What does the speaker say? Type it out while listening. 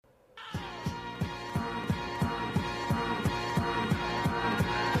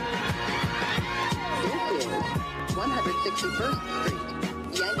161st Street,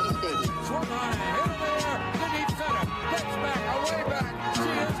 Yankee Stadium. Swung on and hit in the air to deep center. Gets back, away back. She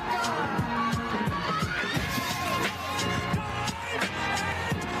is gone.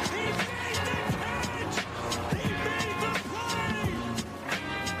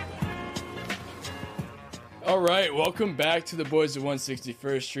 All right, welcome back to the Boys of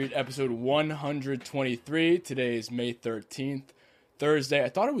 161st Street, episode 123. Today is May 13th, Thursday. I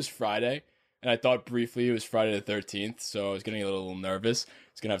thought it was Friday, and I thought briefly it was Friday the 13th, so I was getting a little nervous. I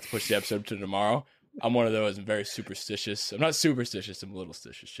was going to have to push the episode to tomorrow. I'm one of those. I'm very superstitious. I'm not superstitious. I'm a little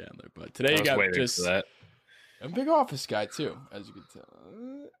stitious, Chandler. But today you got just... for that. I'm a big office guy, too, as you can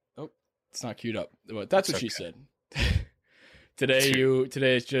tell. Oh, it's not queued up. But that's what she said. Today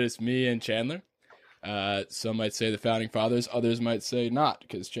it's just me and Chandler. Some might say the founding fathers, others might say not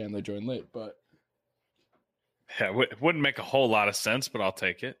because Chandler joined late, but yeah, it wouldn't make a whole lot of sense, but I'll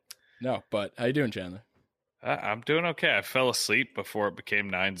take it. No, but how you doing, Chandler? I'm doing okay. I fell asleep before it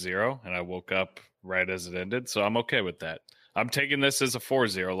became 9-0 and I woke up right as it ended, so I'm okay with that. I'm taking this as a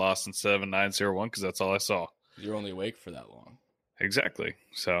 4-0 loss instead of a 9-0 because that's all I saw. You're only awake for that long. Exactly.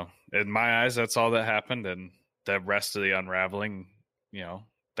 So in my eyes, that's all that happened, and the rest of the unraveling,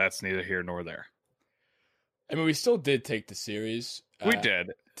 that's neither here nor there. I mean, we still did take the series. We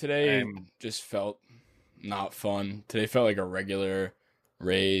did. Today just felt not fun. Today felt like a regular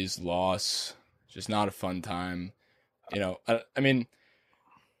Rays loss. Just not a fun time. I mean,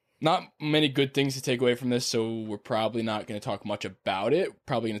 not many good things to take away from this, so we're probably not going to talk much about it.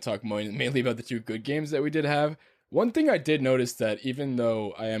 Probably going to talk mainly about the two good games that we did have. One thing I did notice that even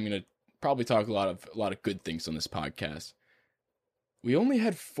though I am going to probably talk a lot of good things on this podcast, we only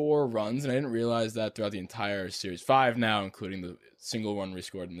had 4 runs, and I didn't realize that throughout the entire series. 5 now, including the single run we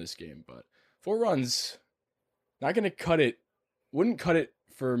scored in this game. But 4 runs, not going to cut it. Wouldn't cut it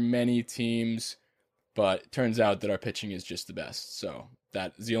for many teams, but it turns out that our pitching is just the best. So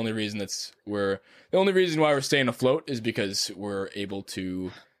that is the only reason why we're staying afloat is because we're able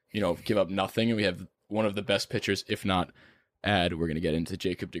to, give up nothing, and we have one of the best pitchers, if not. We're going to get into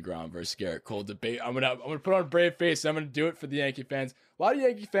Jacob deGrom versus Gerrit Cole debate. I'm going to put on a brave face. I'm going to do it for the Yankee fans. A lot of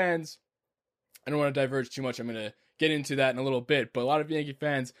Yankee fans, I don't want to diverge too much. I'm going to get into that in a little bit, but a lot of Yankee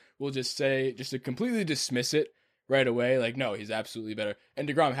fans will just to completely dismiss it right away. Like, no, he's absolutely better. And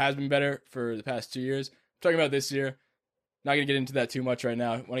deGrom has been better for the past 2 years. I'm talking about this year. Not going to get into that too much right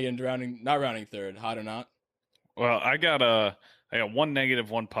now. Want to get into not rounding third, hot or not? Well, I got one negative,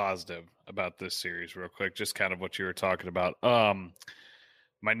 one positive about this series real quick, just kind of what you were talking about.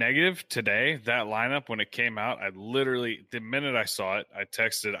 My negative today, that lineup, when it came out, I literally, the minute I saw it, I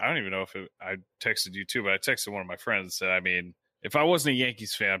don't even know if I texted you too, but I texted one of my friends and said, I mean, if I wasn't a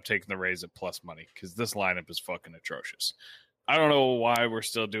Yankees fan, I'm taking the Rays at plus money because this lineup is fucking atrocious. I don't know why we're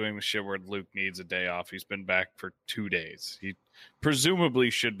still doing the shit where Luke needs a day off. He's been back for 2 days. He presumably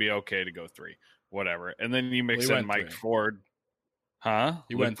should be okay to go 3, whatever. And then you mix in Mike 3. Ford. Huh?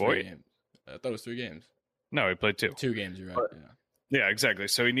 He went 3 games. I thought it was 3 games. No, he played 2. 2 games, you're right. But, yeah, exactly.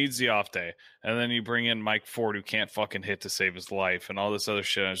 So he needs the off day. And then you bring in Mike Ford, who can't fucking hit to save his life, and all this other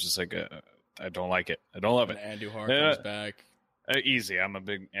shit. I was just like, I don't like it. I don't love it. Andujar comes back. Easy. I'm a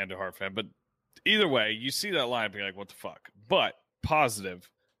big Andujar fan. But either way, you see that line and be like, what the fuck? But positive.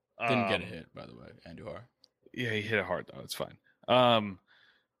 Didn't get a hit, by the way, Andujar. Yeah, he hit it hard, though. It's fine.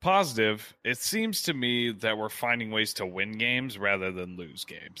 Positive, it seems to me that we're finding ways to win games rather than lose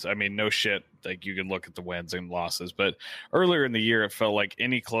games. I mean, no shit, like you can look at the wins and losses, but earlier in the year, it felt like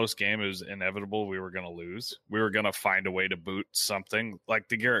any close game, it was inevitable we were going to lose. We were going to find a way to boot something, like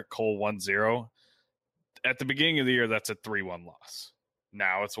the Gerrit Cole 1-0. At the beginning of the year, that's a 3-1 loss.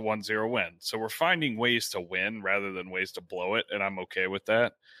 Now it's a 1-0 win. So we're finding ways to win rather than ways to blow it, and I'm okay with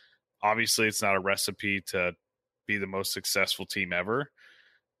that. Obviously, it's not a recipe to be the most successful team ever,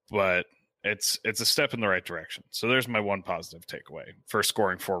 but it's a step in the right direction. So there's my one positive takeaway for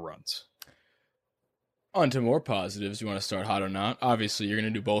scoring 4 runs. On to more positives. You want to start hot or not? Obviously, you're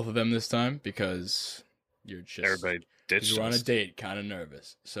going to do both of them this time because you're on a date, kind of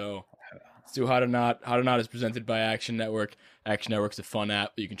nervous. So let's do hot or not. Hot or not is presented by Action Network. Action Network's a fun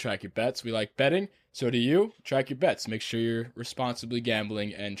app. You can track your bets. We like betting. So do you. Track your bets. Make sure you're responsibly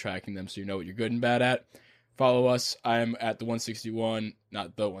gambling and tracking them so you know what you're good and bad at. Follow us. I'm at the 161,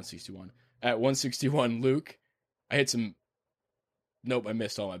 not the 161, at 161 Luke. I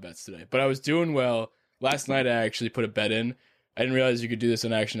missed all my bets today, but I was doing well. Last night I actually put a bet in. I didn't realize you could do this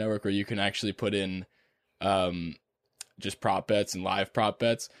on Action Network where you can actually put in just prop bets and live prop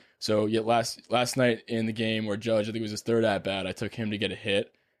bets. So last night in the game where Judge, I think it was his third at bat, I took him to get a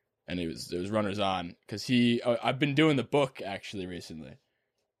hit, and there was runners on because I've been doing the book actually recently.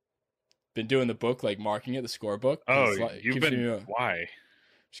 been doing the book, like marking it, the scorebook. Oh, It you've keeps been me, why?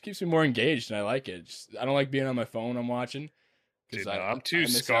 just keeps me more engaged, and I like it. I don't like being on my phone when I'm watching. Dude, Because no, I'm I too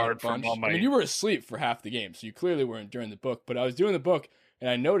miss out a scarred from bunch. all my. I mean, you were asleep for half the game, so you clearly weren't during the book. But I was doing the book, and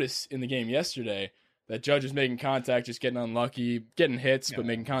I noticed in the game yesterday that Judge was making contact, just getting unlucky, getting hits, but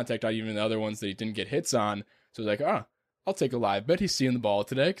making contact on even the other ones that he didn't get hits on. So I was like, I'll take a live bet. He's seeing the ball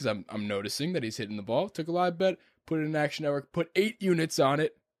today because I'm noticing that he's hitting the ball. Took a live bet, put it in Action Network, put 8 units on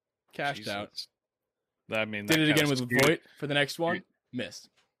it, cashed out. I mean, Did that it again with kinda Voigt for the next one. Missed.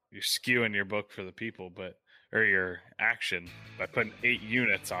 You're skewing your book for the people, or your action by putting 8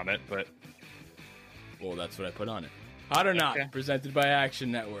 units on it, but Well, that's what I put on it. Hot or Not, Okay. presented by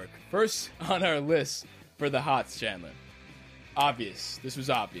Action Network. First on our list for the Hots, Chandler. Obvious. This was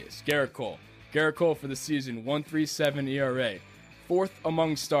obvious. Gerrit Cole. Gerrit Cole for the season, 1.37 ERA. Fourth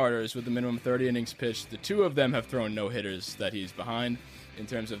among starters with a minimum 30 innings pitched. The two of them have thrown no-hitters that he's behind in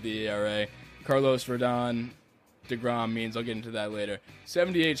terms of the ERA. Carlos Rodon, DeGrom means, I'll get into that later.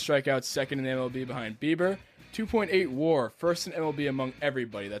 78 strikeouts, second in the MLB behind Bieber. 2.8 WAR, first in MLB among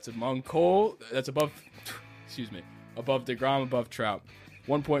everybody. That's among Cole. That's above DeGrom, above Trout.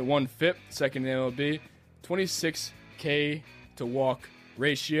 1.1 FIP, second in MLB. 26 K to walk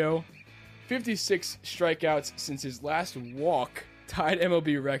ratio. 56 strikeouts since his last walk, tied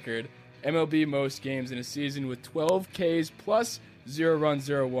MLB record. MLB most games in a season with 12 Ks plus 0 runs,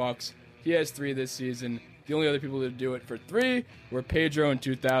 0 walks. He has 3 this season. The only other people to do it for 3 were Pedro in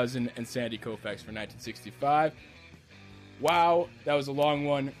 2000 and Sandy Koufax for 1965. Wow, that was a long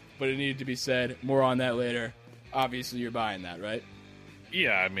one, but it needed to be said. More on that later. Obviously, you're buying that, right?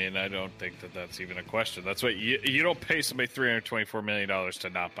 yeah, I mean, I don't think that's even a question. That's what you don't pay somebody $324 million to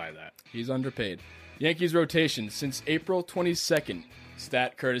not buy that. He's underpaid. Yankees rotation since April 22nd.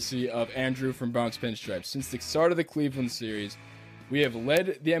 Stat courtesy of Andrew from Bronx Pinstripes. Since the start of the Cleveland series, we have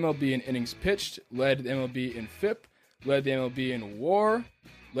led the MLB in innings pitched, led the MLB in FIP, led the MLB in WAR,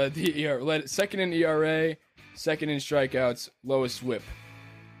 led second in ERA, second in strikeouts, lowest WHIP.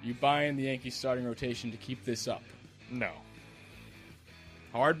 You buying the Yankees starting rotation to keep this up? No,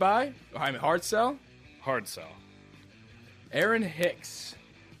 Hard buy? Hard sell? hard sell. Aaron Hicks,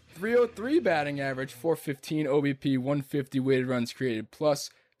 303 batting average, 415 OBP, 150 weighted runs created, plus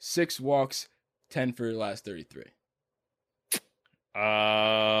 6 walks, 10 for your last 33.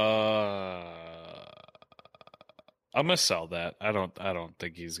 I'm gonna sell that. I don't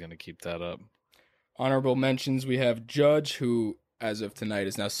think he's gonna keep that up. Honorable mentions, we have Judge, who, as of tonight,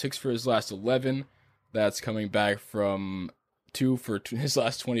 is now 6 for his last 11. That's coming back from 2 for his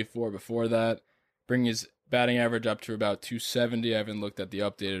last 24 before that. Bringing his batting average up to about 270. I haven't looked at the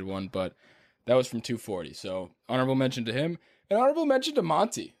updated one, but that was from 240. So, honorable mention to him. And honorable mention to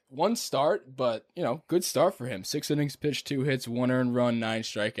Monty. 1 start, but, good start for him. 6 innings pitched, 2 hits, 1 earned run, 9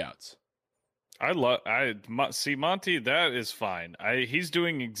 strikeouts. See Monty. That is fine. He's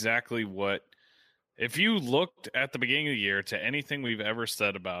doing exactly what. If you looked at the beginning of the year to anything we've ever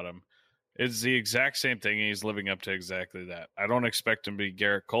said about him, it's the exact same thing. And he's living up to exactly that. I don't expect him to be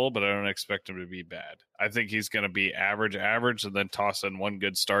Gerrit Cole, but I don't expect him to be bad. I think he's going to be average, and then toss in 1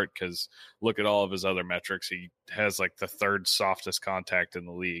 good start because look at all of his other metrics. He has like the 3rd softest contact in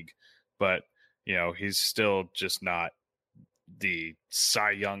the league, but he's still just not the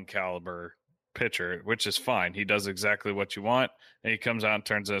Cy Young caliber pitcher, which is fine. He does exactly what you want, and he comes out and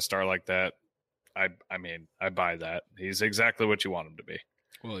turns in a star like that. I mean, I buy that. He's exactly what you want him to be.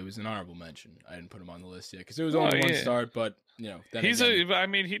 Well, he was an honorable mention. I didn't put him on the list yet because it was only 1 start, but,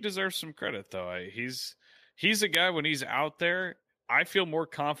 he deserves some credit, though. He's a guy, when he's out there, I feel more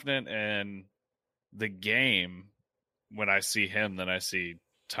confident in the game when I see him than I see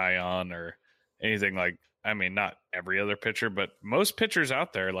Tyon or anything like, not every other pitcher, but most pitchers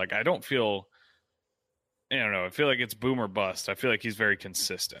out there, like, I don't feel, I feel like it's boom or bust. I feel like he's very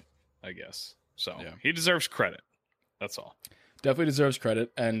consistent, I guess. So He deserves credit. That's all. Definitely deserves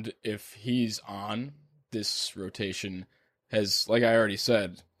credit. And if he's on, this rotation has, like I already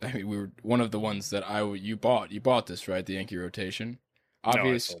said, we were one of the ones that you bought. You bought this, right? The Yankee rotation.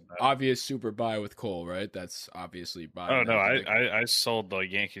 Obvious super buy with Cole, right? That's obviously buy. Oh, no, I sold the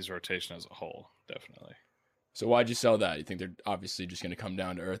Yankees rotation as a whole, definitely. So why'd you sell that? You think they're obviously just going to come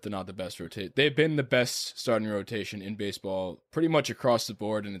down to earth? They're not the best rotation. They've been the best starting rotation in baseball pretty much across the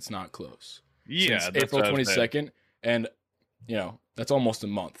board, and it's not close. Yeah, since April 22nd, and that's almost a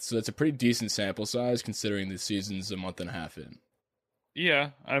month. So that's a pretty decent sample size considering the season's a month and a half in.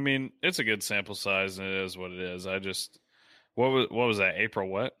 Yeah, it's a good sample size, and it is what it is. What was that? April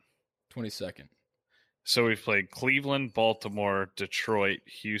what? 22nd. So we've played Cleveland, Baltimore, Detroit,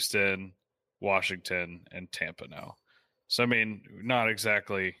 Houston, Washington, and Tampa now. So not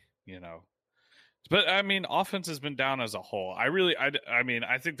exactly But I mean, offense has been down as a whole. I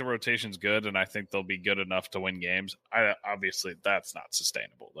think the rotation's good, and I think they'll be good enough to win games. Obviously, that's not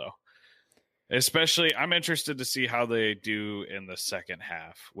sustainable though. Especially, I'm interested to see how they do in the second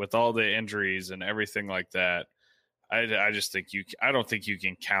half with all the injuries and everything like that. I just think I don't think you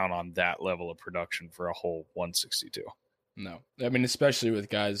can count on that level of production for a whole 162. No, I mean, especially with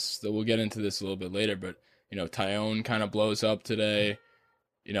guys that we'll get into this a little bit later, but Tyone kind of blows up today.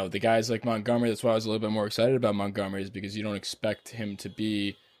 The guys like Montgomery, that's why I was a little bit more excited about Montgomery, is because you don't expect him to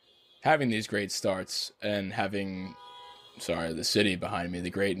be having these great starts and having, the city behind me, the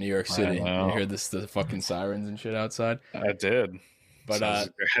great New York City. You hear the fucking sirens and shit outside? I did. But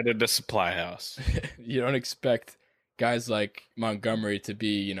you're headed to Supply House. You don't expect guys like Montgomery to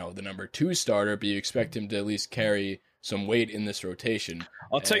be, the number 2 starter, but you expect him to at least carry some weight in this rotation.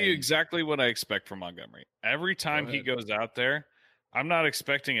 I'll tell you exactly what I expect from Montgomery. Every time he goes out there, I'm not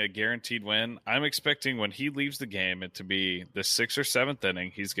expecting a guaranteed win. I'm expecting when he leaves the game it to be the 6th or 7th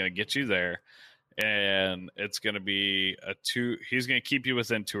inning. He's going to get you there, and it's going to be a 2. He's going to keep you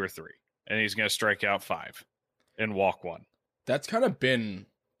within 2 or 3, and he's going to strike out 5 and walk 1. That's kind of been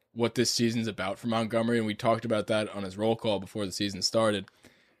what this season's about for Montgomery, and we talked about that on his roll call before the season started,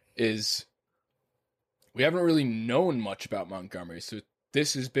 is we haven't really known much about Montgomery. So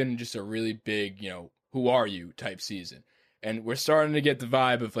this has been just a really big, who are you type season. And we're starting to get the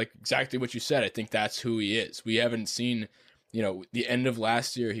vibe of like exactly what you said. I think that's who he is. We haven't seen, the end of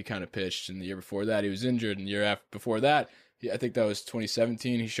last year he kind of pitched, and the year before that he was injured, and the year before that, I think that was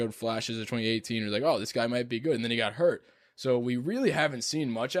 2017. He showed flashes of 2018. We're like, oh, this guy might be good, and then he got hurt. So we really haven't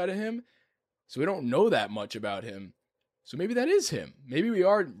seen much out of him. So we don't know that much about him. So maybe that is him. Maybe we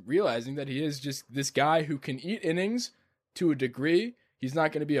are realizing that he is just this guy who can eat innings to a degree. He's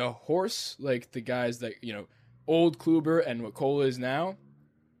not going to be a horse like the guys that, old Kluber and what Cole is now.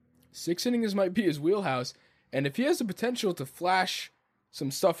 6 innings might be his wheelhouse. And if he has the potential to flash some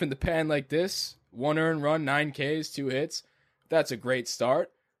stuff in the pan like this, 1 earned run, 9 Ks, 2 hits, that's a great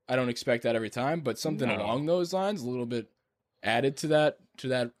start. I don't expect that every time, but something along those lines, a little bit added to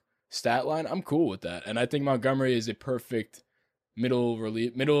that stat line, I'm cool with that. And I think Montgomery is a perfect middle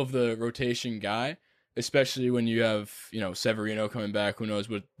of the rotation guy, especially when you have, Severino coming back. Who knows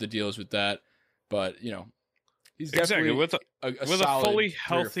what the deal is with that. But, he's definitely with a fully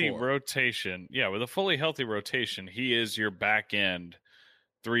healthy 4. rotation. Yeah, with a fully healthy rotation, he is your back end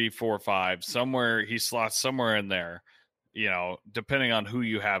 3, 4, 5, somewhere. He slots somewhere in there, depending on who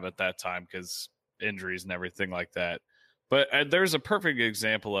you have at that time, because injuries and everything like that. But there's a perfect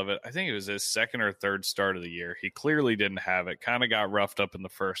example of it. I think it was his 2nd or 3rd start of the year. He clearly didn't have it. Kind of got roughed up in the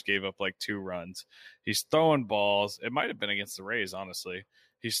first, gave up like 2 runs. He's throwing balls. It might have been against the Rays, honestly.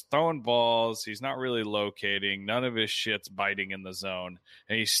 He's throwing balls. He's not really locating. None of his shit's biting in the zone.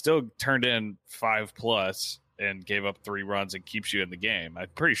 And he still turned in 5+ and gave up 3 runs and keeps you in the game. I'm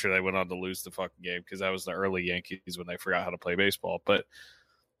pretty sure they went on to lose the fucking game because that was the early Yankees when they forgot how to play baseball. But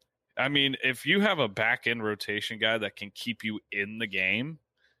I mean, if you have a back end rotation guy that can keep you in the game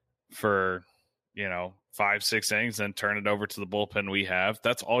for, 5, 6 innings, then turn it over to the bullpen we have,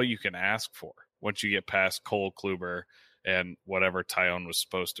 that's all you can ask for once you get past Cole, Kluber, and whatever Tyone was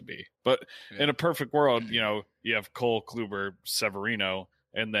supposed to be. But in a perfect world, you have Cole, Kluber, Severino,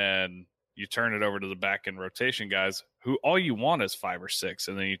 and then you turn it over to the back end rotation guys who all you want is 5 or 6,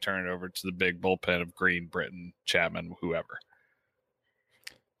 and then you turn it over to the big bullpen of Green, Britton, Chapman, whoever.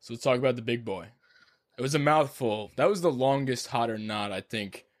 So let's talk about the big boy. It was a mouthful. That was the longest hot or not I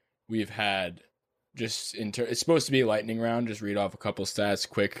think we've had. Just it's supposed to be a lightning round. Just read off a couple stats,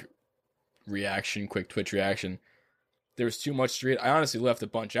 quick Twitch reaction. There was too much to read. I honestly left a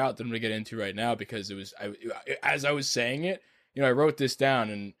bunch out that I'm going to get into right now because it was, as I was saying it, I wrote this down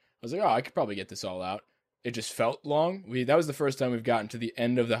and I was like, oh, I could probably get this all out. It just felt long. That was the first time we've gotten to the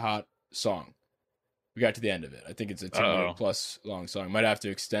end of the hot song. We got to the end of it. I think it's a 2-minute plus long song. Might have to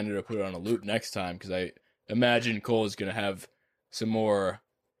extend it or put it on a loop next time because I imagine Cole is going to have some more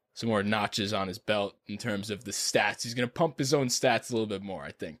notches on his belt in terms of the stats. He's going to pump his own stats a little bit more,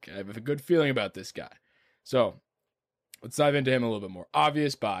 I think. I have a good feeling about this guy. So let's dive into him a little bit more.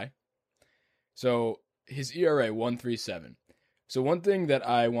 Obvious buy. So his ERA 1.37. So one thing that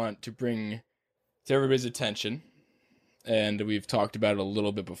I want to bring to everybody's attention, and we've talked about it a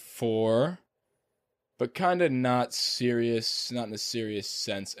little bit before, but kind of not in a serious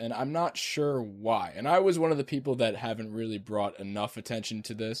sense, and I'm not sure why. And I was one of the people that haven't really brought enough attention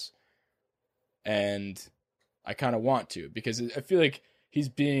to this, and I kind of want to, because I feel like he's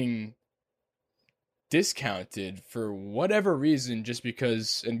being discounted for whatever reason just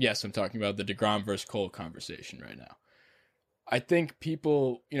because, and yes, I'm talking about the DeGrom versus Cole conversation right now. I think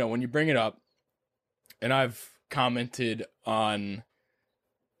people, when you bring it up, and I've commented on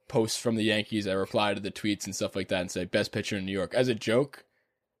posts from the Yankees, I reply to the tweets and stuff like that and say best pitcher in New York as a joke.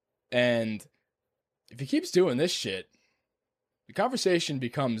 And if he keeps doing this shit, the conversation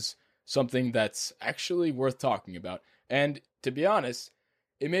becomes something that's actually worth talking about. And to be honest,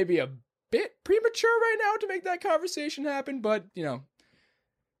 it may be a bit premature right now to make that conversation happen, but,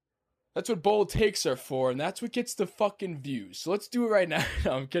 that's what bold takes are for, and that's what gets the fucking views. So let's do it right now.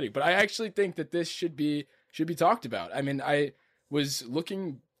 No, I'm kidding. But I actually think that this should be talked about. I mean, I was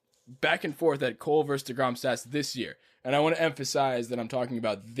looking back and forth at Cole versus DeGrom stats this year. And I want to emphasize that I'm talking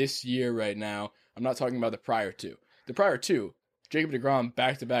about this year right now. I'm not talking about the prior two. The prior two, Jacob DeGrom,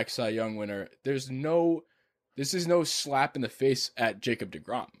 back-to-back Cy Young winner. This is no slap in the face at Jacob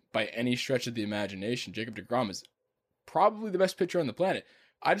DeGrom by any stretch of the imagination. Jacob DeGrom is probably the best pitcher on the planet.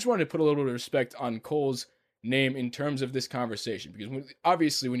 I just wanted to put a little bit of respect on Cole's name in terms of this conversation, because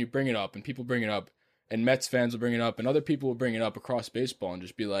obviously when you bring it up and people bring it up and Mets fans will bring it up and other people will bring it up across baseball and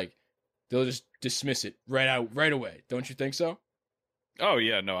just be like, they'll just dismiss it right away. Don't you think so? Oh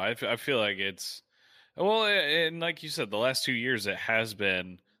yeah, no, I feel like it's, well, and like you said, the last 2 years it has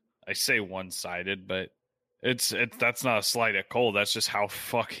been, I say one-sided, but it's that's not a slight at Cole. That's just how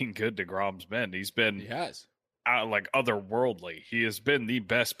fucking good DeGrom's been. He has. Like otherworldly. He has been the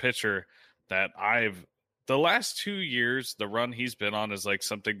best pitcher that the last 2 years, the run he's been on is like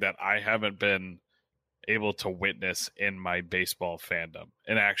something that I haven't been able to witness in my baseball fandom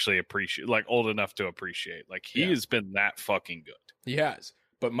and actually appreciate, like old enough to appreciate. Like he has been that fucking good. He has.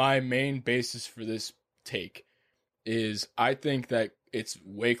 But my main basis for this take is I think that it's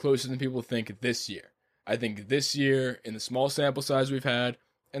way closer than people think this year. I think this year, in the small sample size we've had,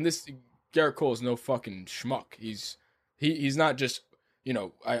 and this Gerrit Cole is no fucking schmuck. He's not just,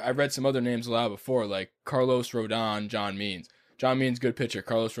 I read some other names aloud before, like Carlos Rodon, John Means. John Means, good pitcher.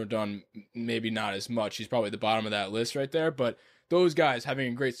 Carlos Rodon, maybe not as much. He's probably the bottom of that list right there. But those guys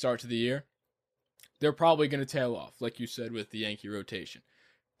having a great start to the year, they're probably going to tail off, like you said, with the Yankee rotation.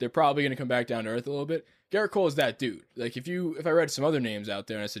 They're probably going to come back down to earth a little bit. Gerrit Cole is that dude. Like, if I read some other names out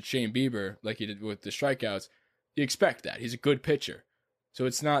there and I said Shane Bieber, like he did with the strikeouts, you expect that. He's a good pitcher. So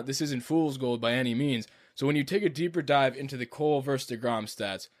this isn't fool's gold by any means. So when you take a deeper dive into the Cole versus DeGrom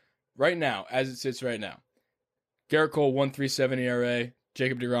stats, right now, as it sits right now, Gerrit Cole 1.37 ERA,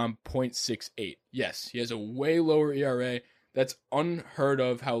 Jacob DeGrom 0.68. Yes, he has a way lower ERA. That's unheard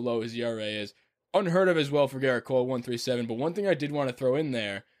of how low his ERA is. Unheard of as well for Gerrit Cole, 1.37. But one thing I did want to throw in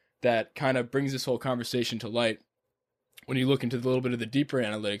there that kind of brings this whole conversation to light, when you look into a little bit of the deeper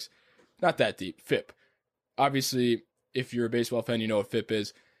analytics, not that deep, FIP. Obviously, if you're a baseball fan, you know what FIP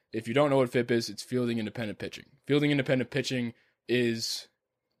is. If you don't know what FIP is, it's fielding independent pitching. Fielding independent pitching is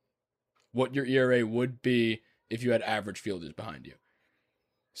what your ERA would be if you had average fielders behind you.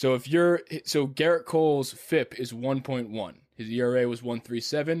 So Gerrit Cole's FIP is 1.1. His ERA was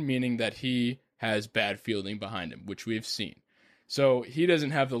 1.37, meaning that he has bad fielding behind him, which we've seen. So he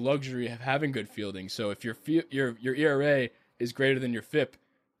doesn't have the luxury of having good fielding. So if your ERA is greater than your FIP,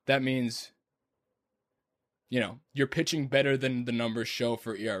 that means you're pitching better than the numbers show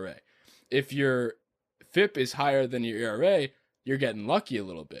for ERA. If your FIP is higher than your ERA, you're getting lucky a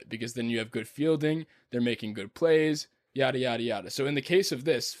little bit because then you have good fielding, they're making good plays, yada, yada, yada. So in the case of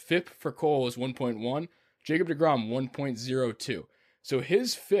this, FIP for Cole is 1.1, Jacob DeGrom 1.02. So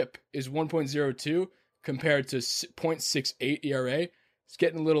his FIP is 1.02 compared to 0.68 ERA. It's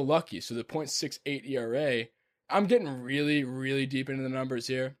getting a little lucky. So the 0.68 ERA, I'm getting really, really deep into the numbers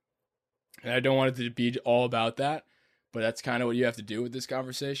here. And I don't want it to be all about that, but that's kind of what you have to do with this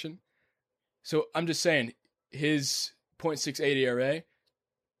conversation. So I'm just saying, his 0.68 ERA,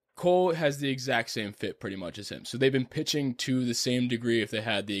 Cole has the exact same FIP pretty much as him. So they've been pitching to the same degree if they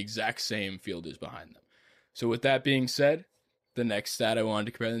had the exact same fielders behind them. So with that being said, the next stat I wanted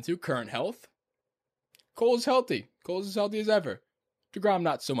to compare them to, current health. Cole is healthy. Cole's as healthy as ever. DeGrom,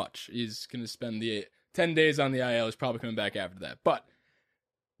 not so much. He's going to spend the 10 days on the IL. He's probably coming back after that. But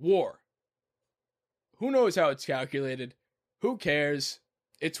WAR. Who knows how it's calculated? Who cares?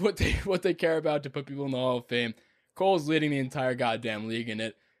 It's what they care about to put people in the Hall of Fame. Cole's leading the entire goddamn league in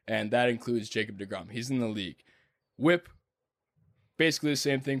it, and that includes Jacob DeGrom. He's in the league. WHIP, basically the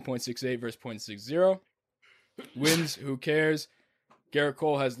same thing, 0.68 versus 0.60. Wins, who cares? Gerrit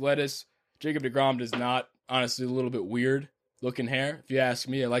Cole has lettuce. Jacob DeGrom does not. Honestly, a little bit weird looking hair. If you ask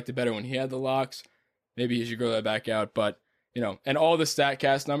me, I liked it better when he had the locks. Maybe he should grow that back out, but and all the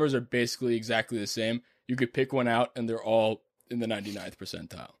StatCast numbers are basically exactly the same. You could pick one out, and they're all in the 99th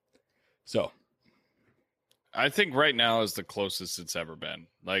percentile. So, I think right now is the closest it's ever been.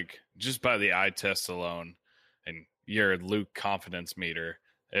 Like, just by the eye test alone, and your Luke confidence meter.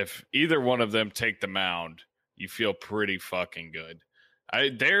 If either one of them take the mound, you feel pretty fucking good.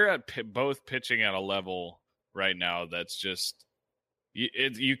 They're both pitching at a level right now that's just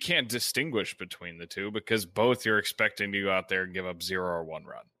you can't distinguish between the two because both you're expecting to go out there and give up 0 or 1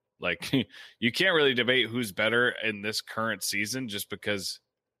 run. Like you can't really debate who's better in this current season just because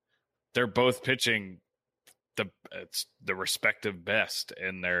they're both pitching the respective best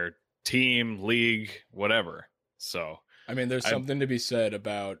in their team, league, whatever. So I mean, there's something to be said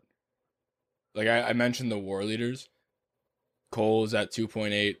about, like I mentioned the WAR leaders. Cole's at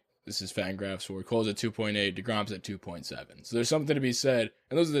 2.8. This is Fangraphs WAR. Cole's at 2.8. DeGrom's at 2.7. So there's something to be said,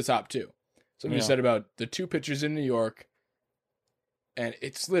 and those are the top two. Something to be said about the two pitchers in New York, and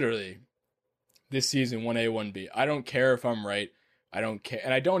it's literally this season 1A, 1B. I don't care if I'm right. I don't care,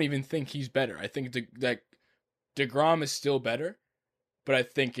 and I don't even think he's better. I think that DeGrom is still better, but I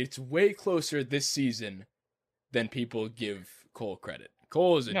think it's way closer this season than people give Cole credit.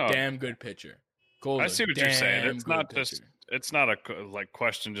 Cole is a damn good pitcher. I see what you're saying. It's not a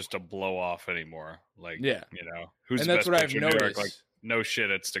question just to blow off anymore. Like, who's and the that's best what I've pitcher in New York? noticed. Like, no shit,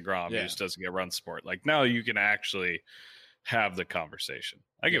 it's DeGrom. He just doesn't get run support. Like, now you can actually have the conversation.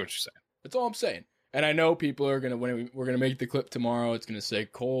 I get what you're saying. That's all I'm saying. And I know people are gonna, when we're gonna make the clip tomorrow, it's gonna say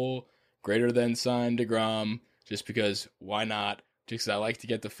Cole greater than sign DeGrom, just because why not? Just because I like to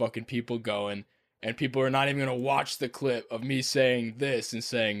get the fucking people going. And people are not even going to watch the clip of me saying this and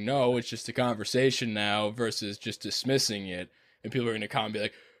saying, no, it's just a conversation now versus just dismissing it. And people are going to come and be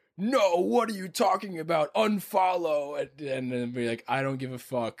like, no, what are you talking about? Unfollow. And then be like, I don't give a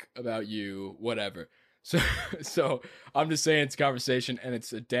fuck about you, whatever. So I'm just saying it's a conversation, and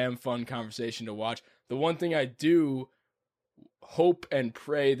it's a damn fun conversation to watch. The one thing I do hope and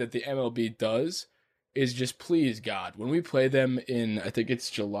pray that the MLB does is just, please, God, when we play them in, I think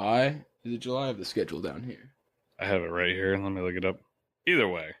it's July. Is it July? I have the schedule down here. I have it right here. Let me look it up. Either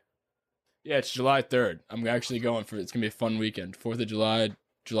way. Yeah, it's July 3rd. I'm actually going for it. It's going to be a fun weekend. 4th of July,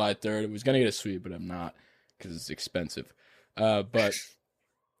 July 3rd. I was going to get a suite, but I'm not because it's expensive. But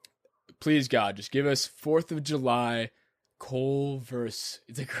please, God, just give us 4th of July, Cole versus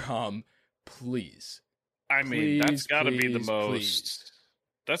DeGrom, please. I mean, that's got to be the most... Please.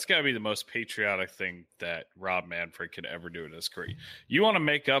 That's got to be the most patriotic thing that Rob Manfred could ever do in his career. You want to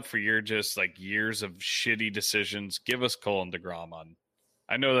make up for your just like years of shitty decisions? Give us Cole and DeGrom on.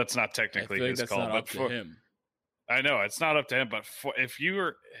 I know that's not technically his call, but for him, I know it's not up to him. But if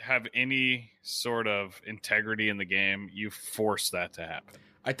you have any sort of integrity in the game, you force that to happen.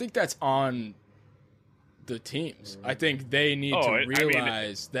 I think that's on the teams. I think they need to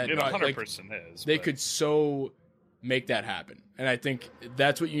realize that it 100% is. They could so make that happen. And I think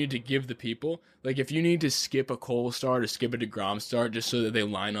that's what you need to give the people. Like, if you need to skip a Cole start or skip a DeGrom start just so that they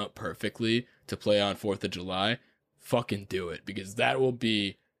line up perfectly to play on 4th of July, fucking do it, because that will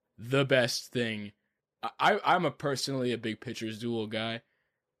be the best thing. I'm personally a big pitcher's duel guy.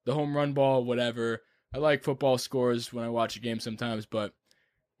 The home run ball, whatever. I like football scores when I watch a game sometimes, but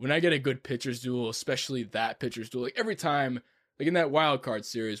when I get a good pitcher's duel, especially that pitcher's duel, like every time, like in that wild card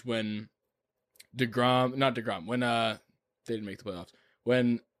series when when they didn't make the playoffs,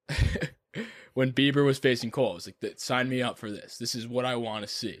 when Bieber was facing Cole, it's like, sign me up for this. This is what I want to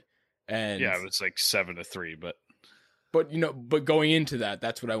see. And yeah, it was like 7-3, but going into that,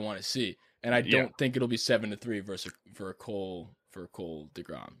 that's what I want to see. And I don't think it'll be 7-3 for a Cole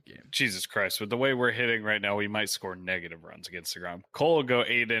DeGrom game. Jesus Christ! With the way we're hitting right now, we might score negative runs against DeGrom. Cole will go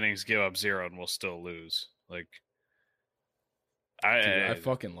 8 innings, give up 0, and we'll still lose. Like, I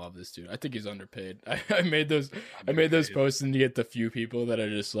fucking love this dude. I think he's underpaid. I made those posts and you get the few people that are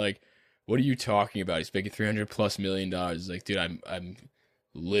just like, what are you talking about? He's making $300+ million. It's like, dude, I'm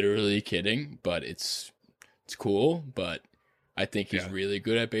literally kidding, but it's cool. But I think he's really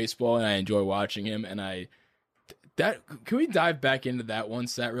good at baseball, and I enjoy watching him. And can we dive back into that one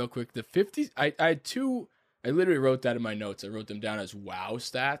stat real quick? The 50s, I had two. I literally wrote that in my notes. I wrote them down as wow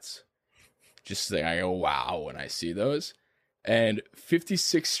stats. Just like, I go wow when I see those. And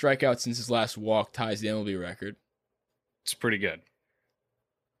 56 strikeouts since his last walk ties the MLB record. It's pretty good.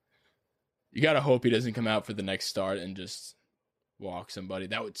 You got to hope he doesn't come out for the next start and just walk somebody.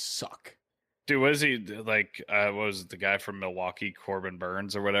 That would suck. Dude, was he like, was the guy from Milwaukee, Corbin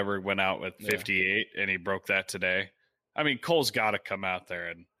Burns or whatever, went out with 58 and he broke that today? I mean, Cole's got to come out there.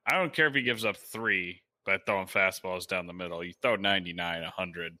 And I don't care if he gives up 3 by throwing fastballs down the middle. You throw 99,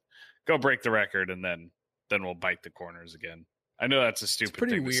 100, go break the record, and then we'll bite the corners again. I know that's a stupid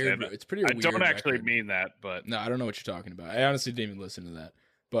thing to say. It's pretty weird. I don't actually mean that, but... No, I don't know what you're talking about. I honestly didn't even listen to that.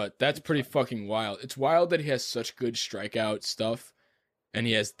 But that's pretty fucking wild. It's wild that he has such good strikeout stuff And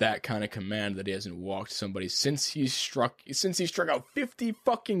he has that kind of command that he hasn't walked somebody since he struck out 50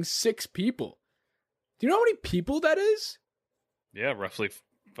 fucking 6 people. Do you know how many people that is? Yeah, roughly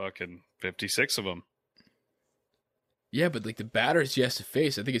fucking 56 of them. Yeah, but like the batters he has to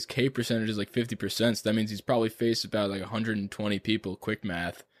face, I think his K percentage is like 50%. So that means he's probably faced about like 120 people. Quick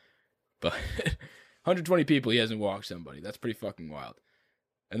math, but 120 people he hasn't walked somebody. That's pretty fucking wild.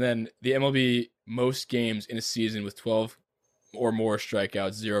 And then the MLB most games in a season with 12 or more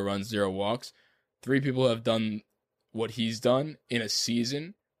strikeouts, 0 runs, 0 walks. 3 people have done what he's done in a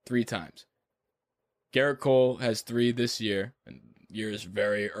season 3 times. Gerrit Cole has 3 this year, and years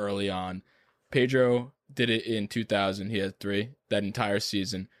very early on. Pedro did it in 2000. He had 3 that entire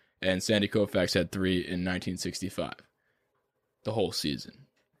season, and Sandy Koufax had 3 in 1965. The whole season.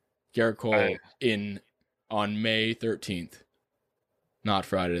 Gerrit Cole on May 13th, not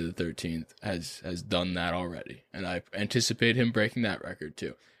Friday the 13th, has done that already, and I anticipate him breaking that record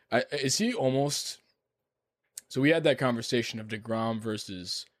too. Is he almost? So we had that conversation of DeGrom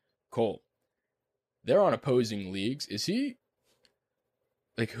versus Cole. They're on opposing leagues. Is he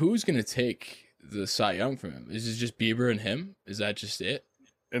like who's gonna take the Cy Young from him? Is it just Bieber and him? Is that just it?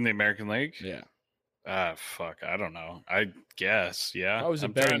 In the American League? Yeah. Fuck, I don't know. I guess, yeah. I was a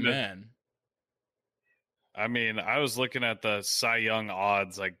betting man. I mean, I was looking at the Cy Young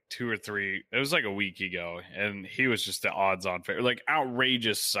odds like 2 or 3. It was like a week ago, and he was just the odds-on favorite, like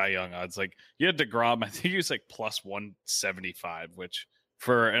outrageous Cy Young odds. Like you had DeGrom, I think he was like plus 175, which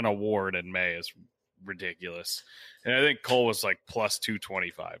for an award in May is ridiculous. And I think Cole was like plus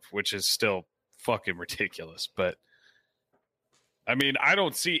 225, which is still fucking ridiculous. But I mean, I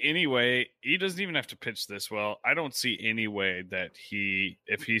don't see any way. He doesn't even have to pitch this well. I don't see any way that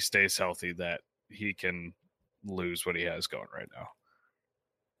if he stays healthy, that he can lose what he has going right now.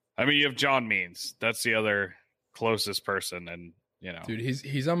 I mean, you have John Means. That's the other closest person, and you know, dude,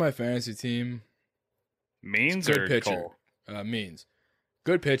 he's on my fantasy team. Means good or pitcher. Cole? Means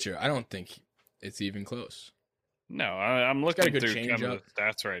good pitcher. I don't think it's even close. No, I'm looking through change kind of up. the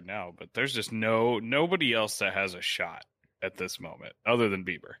stats right now, but there's just nobody else that has a shot at this moment other than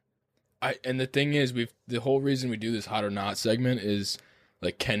Bieber. And the thing is, the whole reason we do this hot or not segment is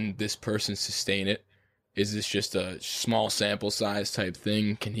like, can this person sustain it? Is this just a small sample size type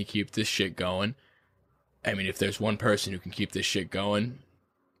thing? Can he keep this shit going? I mean, if there's one person who can keep this shit going,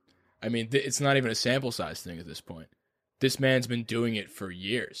 I mean, it's not even a sample size thing at this point. This man's been doing it for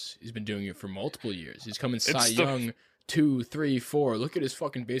years. He's been doing it for multiple years. He's coming Cy Young 2, 3, 4. Look at his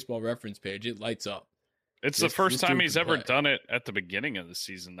fucking Baseball Reference page. It lights up. It's the first time he's ever done it at the beginning of the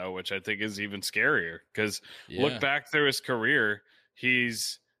season, though, which I think is even scarier. Because look back through his career,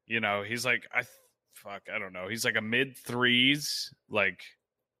 he's like, I don't know. He's like a mid 3s, like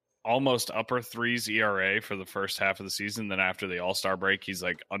almost upper 3s ERA for the first half of the season. Then after the All-Star break, he's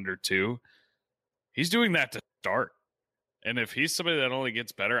like under 2. He's doing that to start. And if he's somebody that only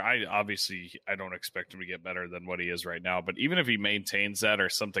gets better, I don't expect him to get better than what he is right now. But even if he maintains that or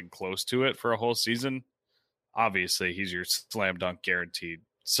something close to it for a whole season, obviously he's your slam dunk guaranteed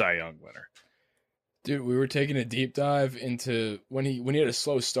Cy Young winner. Dude, we were taking a deep dive into when he had a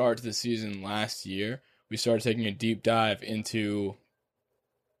slow start to the season last year. We started taking a deep dive into,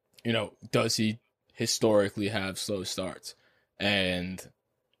 does he historically have slow starts? And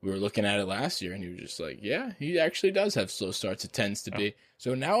we were looking at it last year, and he was just like, yeah, he actually does have slow starts. It tends to be.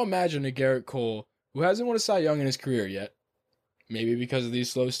 So now imagine a Gerrit Cole who hasn't won a Cy Young in his career yet. Maybe because of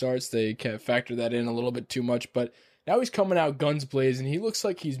these slow starts, they can factor that in a little bit too much. But now he's coming out guns blazing. He looks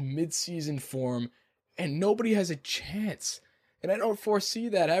like he's mid-season form, and nobody has a chance. And I don't foresee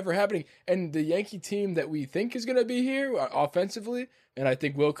that ever happening. And the Yankee team that we think is going to be here offensively, and I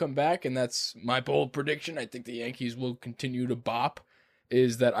think will come back, and that's my bold prediction. I think the Yankees will continue to bop.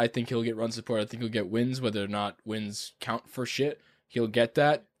 Is that I think he'll get run support. I think he'll get wins, whether or not wins count for shit. He'll get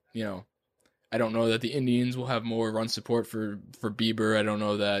that. I don't know that the Indians will have more run support for Bieber. I don't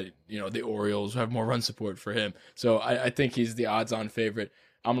know that, the Orioles will have more run support for him. So I think he's the odds-on favorite.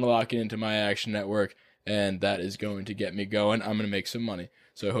 I'm going to lock it into my Action Network, and that is going to get me going. I'm going to make some money.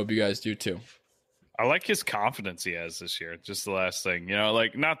 So I hope you guys do too. I like his confidence he has this year. Just the last thing,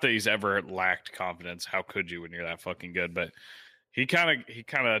 like not that he's ever lacked confidence. How could you when you're that fucking good? But he kind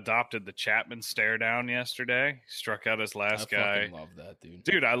of adopted the Chapman stare down yesterday. Struck out his last guy. I fucking love that, dude.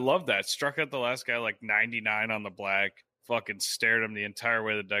 Dude, I love that. Struck out the last guy like 99 on the black. Fucking stared him the entire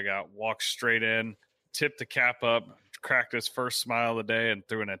way to the dugout. Walked straight in. Tipped the cap up. Cracked his first smile of the day and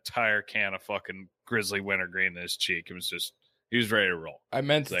threw an entire can of fucking Grizzly wintergreen in his cheek. It was just, he was ready to roll. I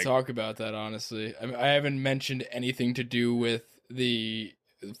meant to talk about that, honestly. I haven't mentioned anything to do with the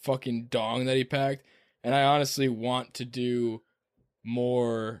fucking dong that he packed. And I honestly want to do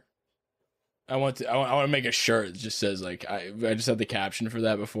more. I want to make a shirt that just says like I just had the caption for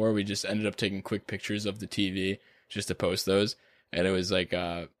that before. We just ended up taking quick pictures of the TV just to post those, and it was like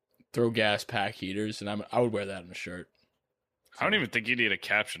throw gas pack heaters, and I would wear that on a shirt. I don't even think you need a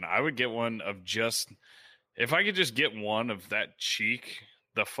caption. I would get one of just if I could just get one of that cheek,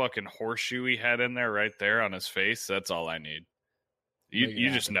 the fucking horseshoe he had in there right there on his face. That's all I need. You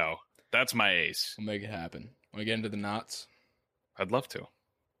just know that's my ace. We'll make it happen. Want to get into the knots? I'd love to.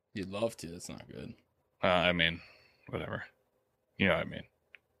 You'd love to. That's not good. I mean, whatever. You know what I mean.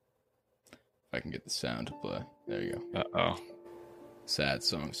 If I can get the sound to play. There you go. Uh-oh. Sad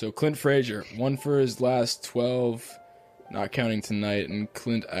song. So Clint Frazier, 1 for his last 12, not counting tonight. And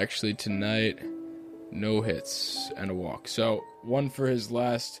Clint actually tonight, no hits and a walk. So 1 for his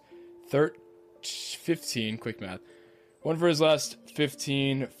last 15, quick math. 1 for his last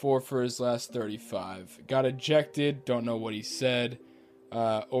 15, 4 for his last 35. Got ejected, don't know what he said.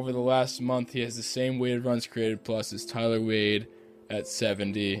 Over the last month, he has the same weighted runs created plus as Tyler Wade at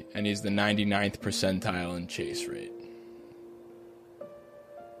 70, and he's the 99th percentile in chase rate.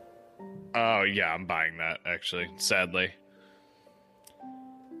 Oh, yeah, I'm buying that, actually, sadly.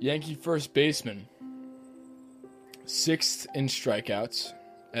 Yankee first baseman, 6th in strikeouts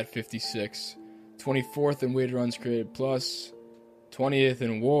at 56, 24th in weighted runs created plus, 20th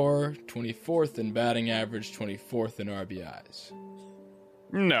in WAR, 24th in batting average, 24th in RBIs.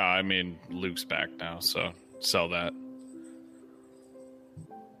 No, I mean, Luke's back now, so sell that.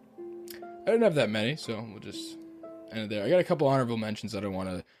 I didn't have that many, so we'll just end it there. I got a couple honorable mentions. I don't want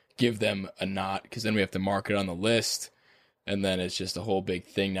to give them a knot because then we have to mark it on the list, and then it's just a whole big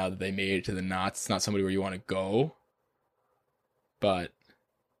thing now that they made it to the knots. It's not somebody where you want to go, but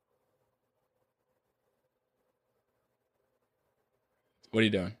what are you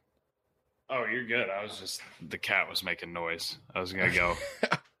doing? Oh, you're good. The cat was making noise. I was going to go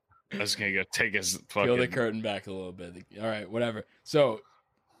take his fucking... Peel the curtain back a little bit. All right, whatever. So,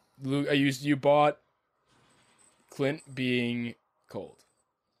 Luke, you bought Clint being cold.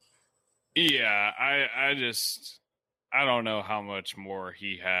 Yeah, I don't know how much more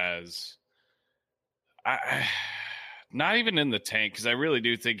he has. Not even in the tank, because I really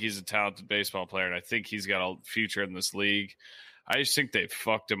do think he's a talented baseball player, and I think he's got a future in this league. I just think they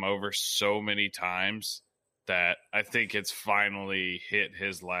fucked him over so many times that I think it's finally hit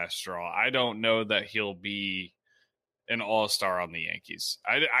his last straw. I don't know that he'll be an all-star on the Yankees.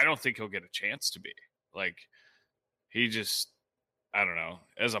 I don't think he'll get a chance to be. Like, he just, I don't know,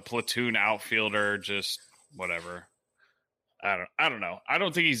 as a platoon outfielder, just whatever. I don't know. I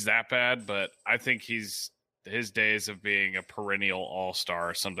don't think he's that bad, but I think his days of being a perennial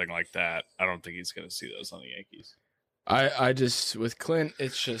all-star or something like that, I don't think he's going to see those on the Yankees. I just, with Clint,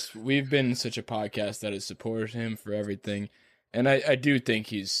 it's just, we've been such a podcast that has supported him for everything. And I do think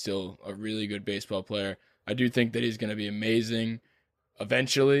he's still a really good baseball player. I do think that he's going to be amazing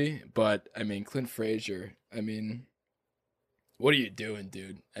eventually. But, I mean, Clint Frazier, I mean, what are you doing,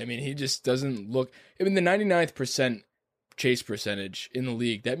 dude? I mean, he just doesn't look, I mean, the 99th chase percentage in the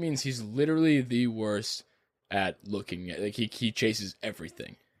league, that means he's literally the worst at looking at, like, he chases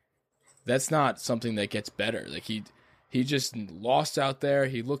everything. That's not something that gets better. Like, he just lost out there.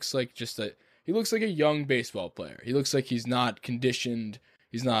 He looks like a young baseball player. He looks like he's not conditioned.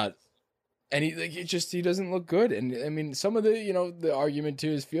 He's not, and he doesn't look good. And I mean, some of the argument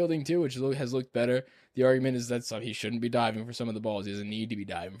too is fielding too, which has looked better. The argument is that he shouldn't be diving for some of the balls. He doesn't need to be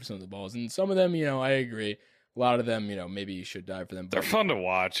diving for some of the balls. And some of them, I agree. A lot of them, maybe you should dive for them. They're fun to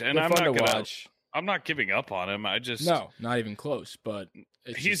watch, and I'm not giving up on him. No, not even close. But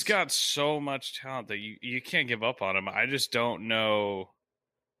he's got so much talent that you can't give up on him. I just don't know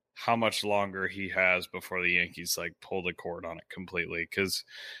how much longer he has before the Yankees pull the cord on it completely. Because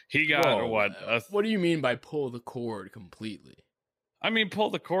he got what do you mean by pull the cord completely? I mean, pull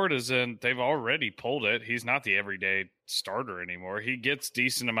the cord as in they've already pulled it. He's not the everyday starter anymore. He gets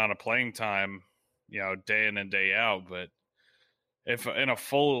decent amount of playing time, day in and day out, but if in a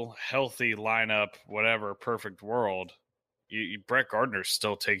full, healthy lineup, whatever, perfect world, Brett Gardner's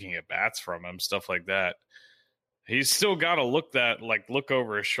still taking at bats from him, stuff like that. He's still got to look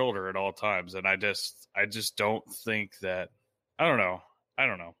over his shoulder at all times. And I just don't think that, I don't know.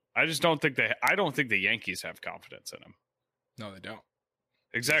 I just don't think I don't think the Yankees have confidence in him. No, they don't.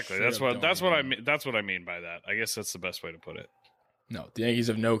 Exactly. That's what I mean. That's what I mean by that. I guess that's the best way to put it. No, the Yankees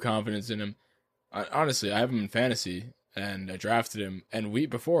have no confidence in him. Honestly, I have him in fantasy, and I drafted him. And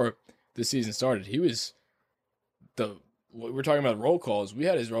before the season started, he was we're talking about roll calls. We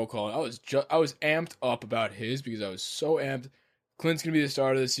had his roll call. I was amped up about his because I was so amped. Clint's gonna be the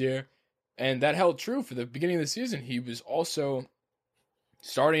starter this year, and that held true for the beginning of the season. He was also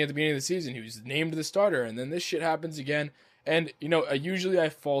starting at the beginning of the seaon. He was named the starter, and then this shit happens again. And, usually I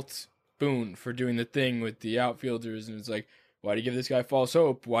fault Boone for doing the thing with the outfielders, and it's like, why do you give this guy false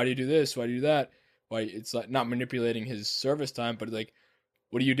hope? Why do you do this? Why do you do that? Why it's like not manipulating his service time, but like,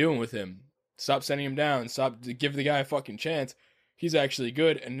 what are you doing with him? Stop sending him down. Give the guy a fucking chance. He's actually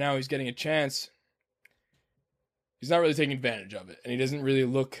good, and now he's getting a chance. He's not really taking advantage of it, and he doesn't really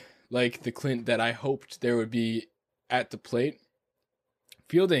look like the Clint that I hoped there would be at the plate.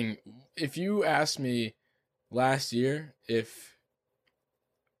 Fielding, if you asked me last year, if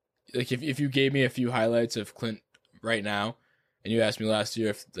you gave me a few highlights of Clint right now, and you asked me last year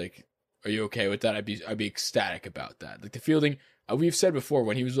if are you okay with that? I'd be ecstatic about that. Like the fielding, we've said before,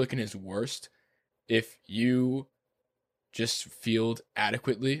 when he was looking his worst, if you just field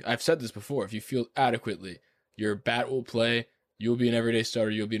adequately, I've said this before, if you field adequately, your bat will play, you'll be an everyday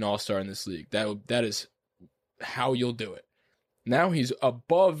starter, you'll be an all-star in this league. That is how you'll do it. Now he's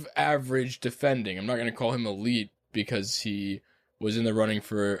above average defending. I'm not going to call him elite because he was in the running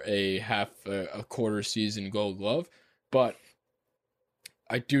for a quarter season Gold Glove, but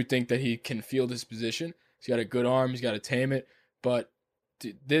I do think that he can field his position. He's got a good arm. He's got to tame it. But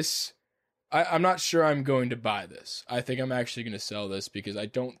this, I'm not sure I'm going to buy this. I think I'm actually going to sell this because I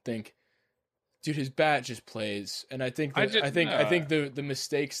don't think, dude, his bat just plays, and I think the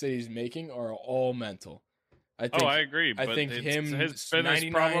mistakes that he's making are all mental. I agree. I think it's been his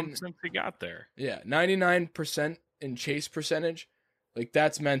problem since he got there. Yeah, 99% in chase percentage, like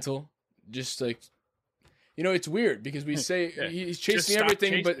that's mental. Just like. It's weird because we say he's chasing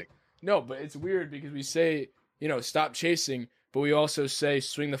everything, but it's weird because we say, stop chasing, but we also say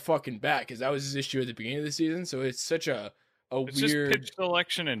swing the fucking bat because that was his issue at the beginning of the season. So it's such it's weird. Just pitch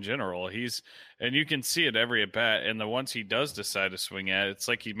selection in general. And you can see it every at bat. And the ones he does decide to swing at, it's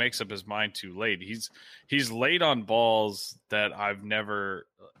like he makes up his mind too late. He's late on balls that I've never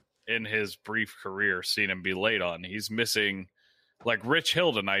in his brief career seen him be late on. He's missing. Like Rich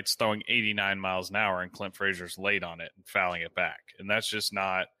Hill tonight's throwing 89 miles an hour and Clint Frazier's late on it and fouling it back. And that's just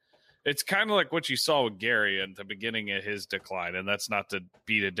not – it's kind of like what you saw with Gary at the beginning of his decline, and that's not to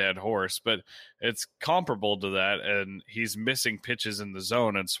beat a dead horse, but it's comparable to that, and he's missing pitches in the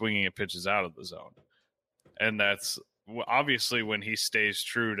zone and swinging at pitches out of the zone. And that's – obviously when he stays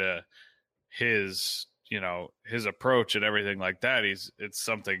true to his approach and everything like that, it's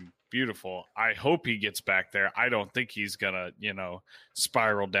something – beautiful. I hope he gets back there. I don't think he's gonna,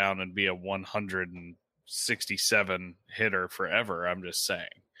 spiral down and be a 167 hitter forever. I'm just saying,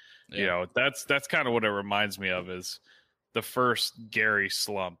 that's kind of what it reminds me of is the first Gary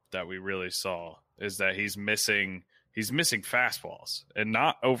slump that we really saw is that he's missing fastballs and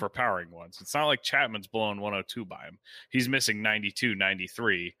not overpowering ones. It's not like Chapman's blowing 102 by him. He's missing 92,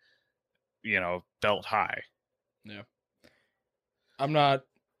 93, belt high. Yeah. I'm not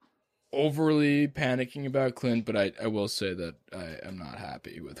overly panicking about Clint, but I will say that I am not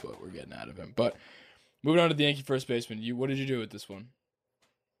happy with what we're getting out of him. But moving on to the Yankee first baseman, what did you do with this one?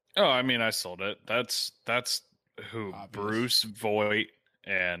 Oh, I mean, I sold it. That's who obvious. Bruce Voit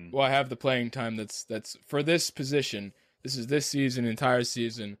and I have the playing time that's for this position. This is this season, entire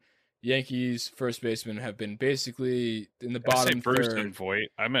season. Yankees first basemen have been basically in the bottom Bruce third. And Voit.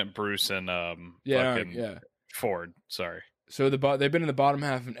 I meant Bruce and Ford. Sorry. So they've been in the bottom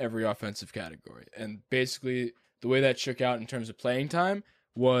half in every offensive category. And basically the way that shook out in terms of playing time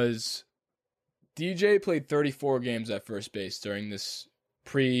was DJ played 34 games at first base during this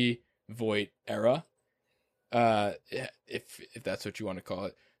pre-Voit era. If that's what you want to call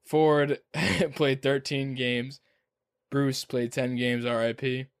it. Ford played 13 games. Bruce played 10 games,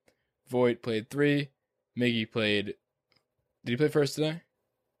 RIP. Voit played 3. Miggy played... Did he play first today?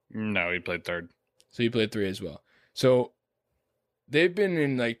 No, he played third. So he played 3 as well. So they've been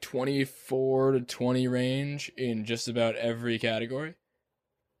in like 24 to 20 range in just about every category.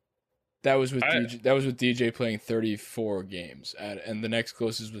 That was with DJ playing 34 games, and the next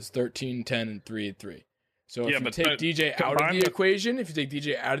closest was 13, 10, and 3 and 3. So if you take DJ out of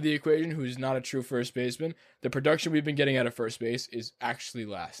the equation, who's not a true first baseman, the production we've been getting out of first base is actually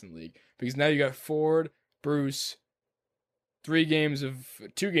last in the league. Because now you got Ford, Bruce, 2 games of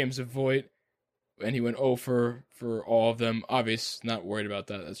Voit, and he went 0 for all of them. Obvious, not worried about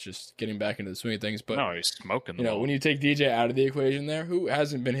that. That's just getting back into the swing of things. But no, he's smoking the ball. When you take DJ out of the equation there, who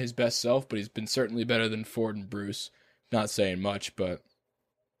hasn't been his best self, but he's been certainly better than Ford and Bruce. Not saying much, but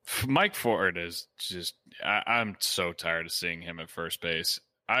Mike Ford is just... I'm so tired of seeing him at first base.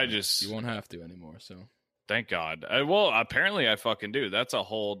 You won't have to anymore, so... Thank God. Well, apparently I fucking do. That's a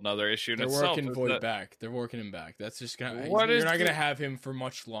whole nother issue in itself. They're working Voit back. They're working him back. That's just kind of... You're not going to have him for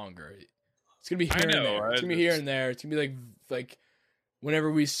much longer. It's going to be here and there. It's going to be here and there. It's going to be like whenever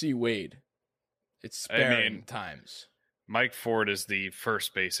we see Wade, it's sparing mean, times. Mike Ford is the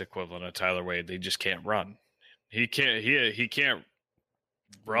first base equivalent of Tyler Wade. They just can't run. He can't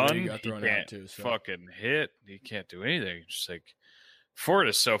run. He can't fucking hit. He can't do anything. Just like Ford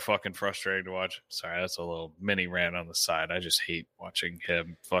is so fucking frustrating to watch. Sorry, that's a little mini rant on the side. I just hate watching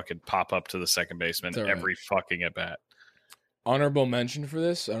him fucking pop up to the second baseman every fucking at bat. Honorable mention for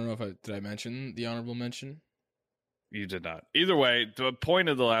this. I don't know if did I mention the honorable mention? You did not. Either way, the point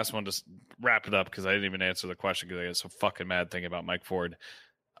of the last one, to wrap it up, because I didn't even answer the question because I got so fucking mad thinking about Mike Ford.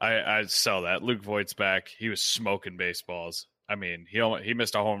 I sell that. Luke Voigt's back. He was smoking baseballs. I mean, he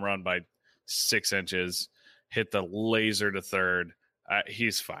missed a home run by 6 inches, hit the laser to third.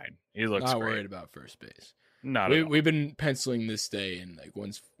 He's fine. He looks not great. Worried about first base. Not at all. We've been penciling this day, and like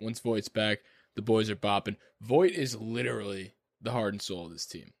once Voigt's back, the boys are bopping. Voigt is literally the heart and soul of this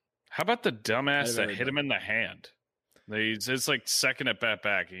team. How about the dumbass that hit him in the hand? It's like second at bat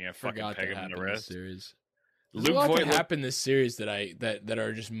back, and you fucking peg him in the wrist. There's Luke a lot Voigt that happened this series that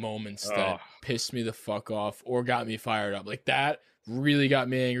are just moments that pissed me the fuck off or got me fired up. Like that really got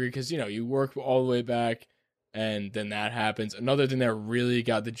me angry because you work all the way back, and then that happens. Another thing that really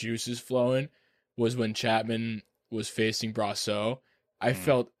got the juices flowing was when Chapman was facing Brasso. I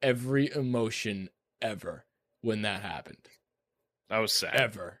felt every emotion ever when that happened. That was sad.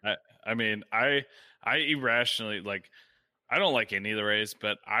 Ever. I mean, I irrationally, like, I don't like any of the Rays,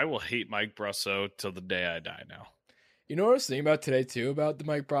 but I will hate Mike Brasso till the day I die now. You know what I was thinking about today, too, about the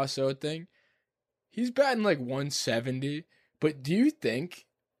Mike Brasso thing? He's batting like 170, but do you think,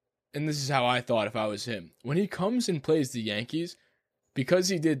 and this is how I thought if I was him, when he comes and plays the Yankees, because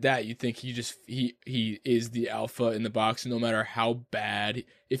he did that, you think he is the alpha in the box, no matter how bad.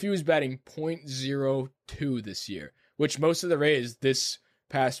 If he was batting .02 this year, which most of the Rays this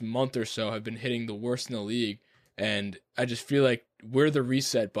past month or so have been hitting the worst in the league, and I just feel like we're the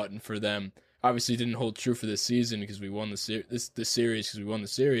reset button for them. Obviously, it didn't hold true for this season because we won the series because we won the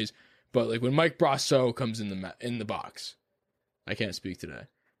series. But like when Mike Brasso comes in the box, I can't speak today.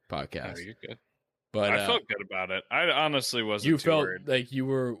 Podcast. No, you're good. But I felt good about it. I honestly wasn't. You too felt worried. like you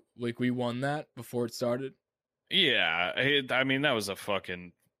were like we won that before it started. Yeah, I mean that was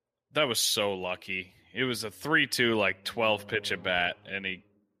so lucky. It was a 3-2 like 12 pitch at bat, and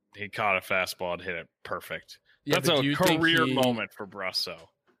he caught a fastball and hit it perfect. Yeah, that's a career moment for Brasso.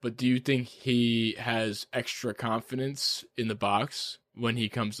 But do you think he has extra confidence in the box when he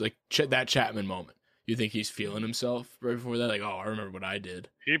comes like that Chapman moment? You think he's feeling himself right before that? Like, oh, I remember what I did.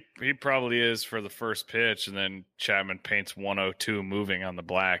 He probably is for the first pitch, and then Chapman paints 102 moving on the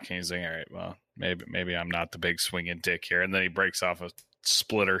black, and he's like, all right, well, maybe I'm not the big swinging dick here. And then he breaks off a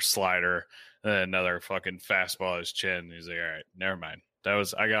splitter slider, and then another fucking fastball at his chin. And he's like, all right, never mind.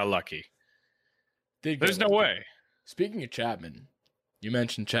 I got lucky. There's no way. Speaking of Chapman, you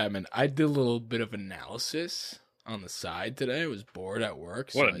mentioned Chapman. I did a little bit of analysis on the side today. I was bored at work.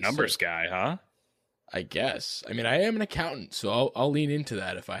 What a numbers guy, huh? I guess. I mean, I am an accountant, so I'll lean into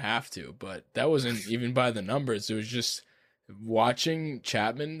that if I have to. But that wasn't even by the numbers. It was just watching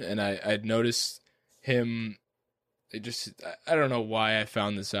Chapman, and I'd noticed him. I don't know why I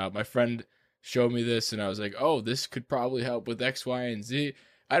found this out. My friend showed me this, and I was like, oh, this could probably help with X, Y, and Z.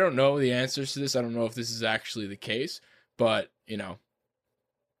 I don't know the answers to this. I don't know if this is actually the case, but,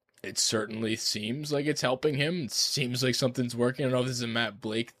 it certainly seems like it's helping him. It seems like something's working. I don't know if this is a Matt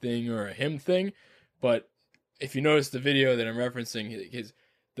Blake thing or a him thing, but if you notice the video that I'm referencing,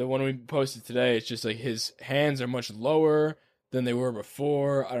 the one we posted today, it's just like his hands are much lower than they were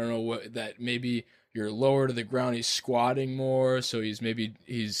before. I don't know what that maybe you're lower to the ground. He's squatting more, so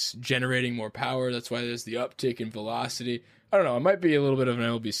he's generating more power. That's why there's the uptick in velocity. I don't know. I might be a little bit of an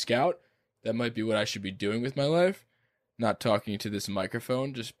MLB scout. That might be what I should be doing with my life. Not talking to this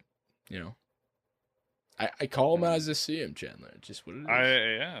microphone, just I call him as I see him, Chandler. It's just what it is.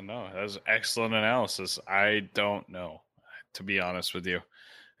 That was excellent analysis. I don't know, to be honest with you,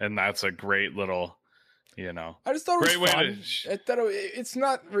 and that's a great little, I just thought it was fun. I thought it's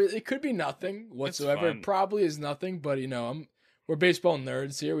not really. It could be nothing whatsoever. It probably is nothing, but we're baseball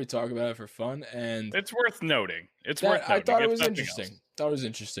nerds here. We talk about it for fun, and it's worth noting. I thought it was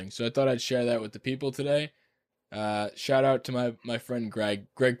interesting. So I thought I'd share that with the people today. Shout out to my friend Greg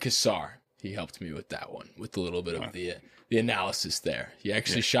Kassar. He helped me with that one, with a little bit of the analysis there. He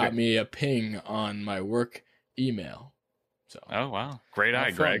actually shot me a ping on my work email. So, oh wow, great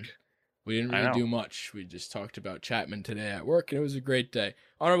eye, Greg. We didn't really do much. We just talked about Chapman today at work, and it was a great day.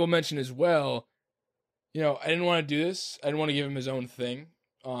 Honorable mention as well. I didn't want to do this. I didn't want to give him his own thing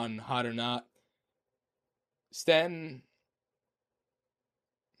on hot or not. Stanton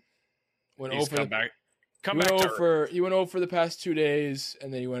went over. Come back to earth. He went over for the past 2 days,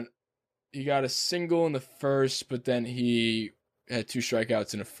 and then he got a single in the first, but then he had 2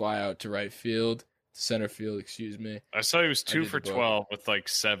 strikeouts and a flyout to right field, center field, excuse me. I saw he was 2 for the book. 12 with like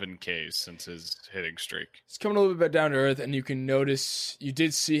 7 Ks since his hitting streak. He's coming a little bit down to earth, and you can notice, you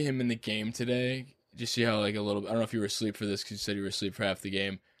did see him in the game today. Did you see how like a little, I don't know if you were asleep for this because you said you were asleep for half the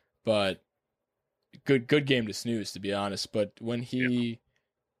game, but good game to snooze, to be honest. But when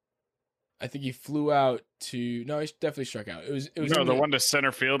I think he flew out to, no, he definitely struck out. It was No, the one to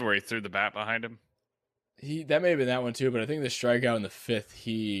center field where he threw the bat behind him. That may have been that one too, but I think the strikeout in the 5th,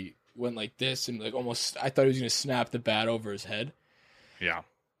 he went like this and like almost, I thought he was going to snap the bat over his head. Yeah.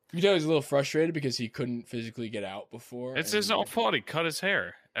 You could tell he was a little frustrated because he couldn't physically get out before. It's his own fault. He cut his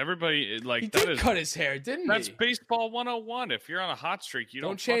hair. Everybody, like, he did cut his hair, didn't that's he? That's baseball 101. If you're on a hot streak, you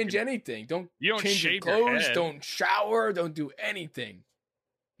don't change anything. You don't change shave your your clothes. head. Don't shower. Don't do anything.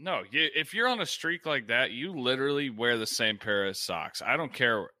 No, if you're on a streak like that, you literally wear the same pair of socks. I don't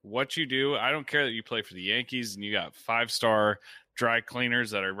care what you do. I don't care that you play for the Yankees and you got 5-star dry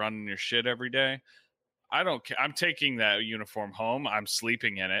cleaners that are running your shit every day. I don't care. I'm taking that uniform home. I'm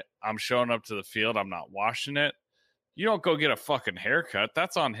sleeping in it. I'm showing up to the field. I'm not washing it. You don't go get a fucking haircut.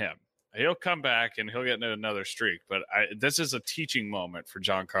 That's on him. He'll come back and he'll get into another streak. But this is a teaching moment for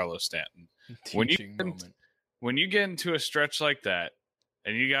Giancarlo Stanton. When you get into a stretch like that,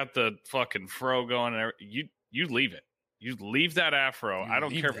 and you got the fucking fro going, and you leave it. You leave that afro. I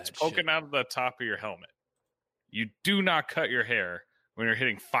don't care if it's poking out of the top of your helmet. You do not cut your hair when you're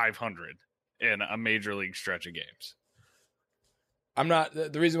hitting 500 in a major league stretch of games. I'm not.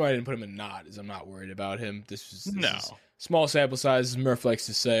 The reason why I didn't put him in not is I'm not worried about him. This is small sample size. Murph likes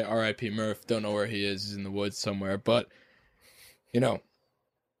to say, "R.I.P. Murph." Don't know where he is. He's in the woods somewhere. But he's gonna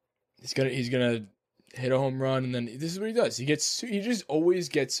hit a home run, and then this is what he does. He just always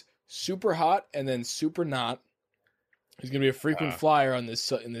gets super hot and then super not. He's gonna be a frequent flyer on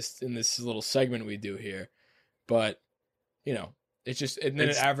this in this little segment we do here, but it's just, and then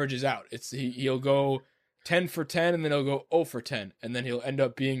it averages out. He'll go 10 for 10, and then he'll go 0 for 10, and then he'll end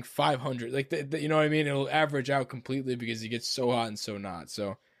up being 500. Like you know what I mean? It'll average out completely because he gets so hot and so not.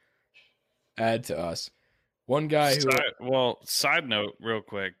 So add to us. One guy who side note real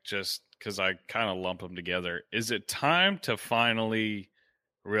quick, just because I kind of lump them together. Is it time to finally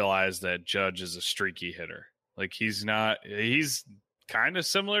realize that Judge is a streaky hitter? Like he's kind of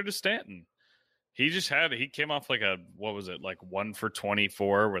similar to Stanton. He came off like 1 for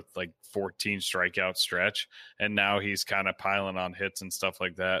 24 with like 14 strikeout stretch. And now he's kind of piling on hits and stuff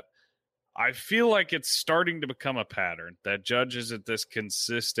like that. I feel like it's starting to become a pattern that Judge isn't this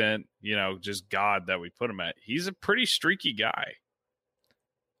consistent, just God that we put him at. He's a pretty streaky guy.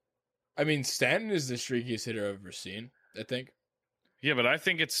 I mean, Stanton is the streakiest hitter I've ever seen, I think. Yeah, but I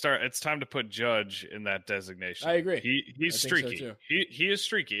think it's time to put Judge in that designation. I agree. He's streaky. So he is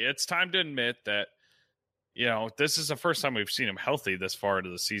streaky. It's time to admit that, this is the first time we've seen him healthy this far into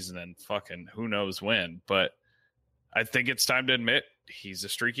the season and fucking who knows when. But I think it's time to admit he's a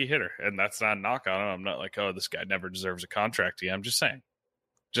streaky hitter. And that's not a knock on him. I'm not like, oh, this guy never deserves a contract. Yeah, I'm just saying.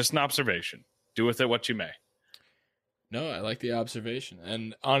 Just an observation. Do with it what you may. No, I like the observation.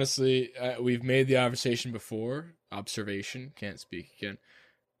 And honestly, we've made the conversation before. Observation, can't speak again.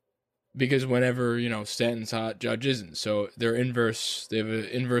 Because whenever, Stanton's hot, Judge isn't. So they have an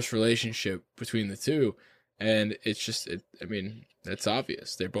inverse relationship between the two. And it's just, that's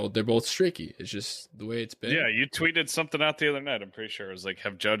obvious. They're both streaky. It's just the way it's been. Yeah, you tweeted something out the other night. I'm pretty sure it was like,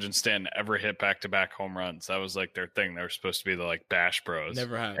 have Judge and Stanton ever hit back-to-back home runs? That was like their thing. They were supposed to be the like Bash Bros.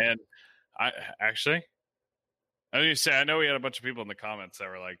 Never have. And I know we had a bunch of people in the comments that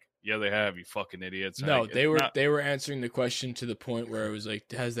were like, yeah, they have, you fucking idiots. No, they were answering the question to the point where it was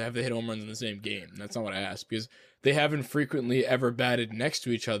like, have they hit home runs in the same game? And that's not what I asked, because they haven't frequently ever batted next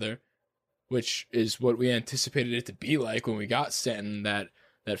to each other, which is what we anticipated it to be like when we got Stanton that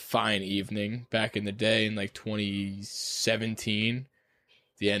fine evening back in the day in like 2017,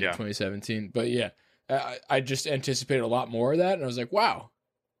 the end of 2017. But yeah, I just anticipated a lot more of that, and I was like, wow,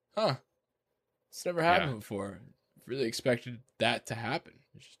 it's never happened before. Really expected that to happen.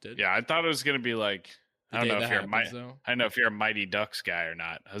 It just did. Yeah, I thought it was going to be like, I don't know if you're a Mighty Ducks guy or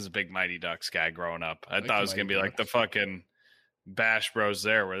not. I was a big Mighty Ducks guy growing up. I thought it was going to be like the fucking Bash Bros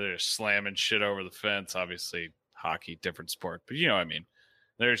there where they're just slamming shit over the fence. Obviously, hockey, different sport. But you know what I mean.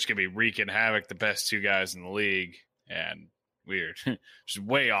 They're just going to be wreaking havoc, the best two guys in the league. And weird. Just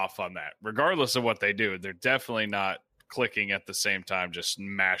way off on that. Regardless of what they do, they're definitely not clicking at the same time, just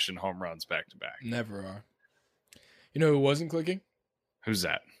smashing home runs back to back. Never are. You know who wasn't clicking? Who's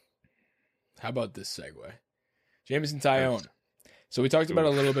that? How about this segue? Jameson Tyone. So we talked about it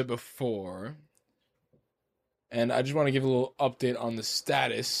a little bit before. And I just want to give a little update on the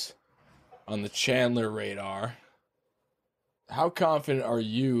status on the Chandler radar. How confident are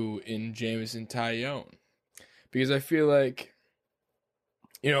you in Jameson Taillon? Because I feel like,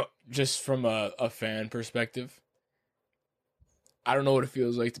 just from a fan perspective, I don't know what it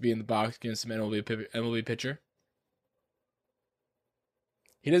feels like to be in the box against some MLB pitcher.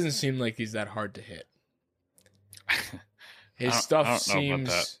 He doesn't seem like he's that hard to hit. His stuff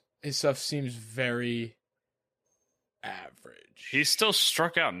seems very average. He still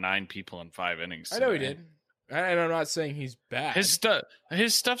struck out 9 people in 5 innings today. I know he did. And I'm not saying he's bad. His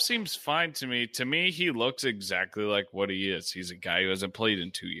stuff seems fine to me. To me, he looks exactly like what he is. He's a guy who hasn't played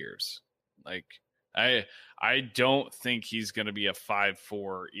in 2 years. Like, I don't think he's going to be a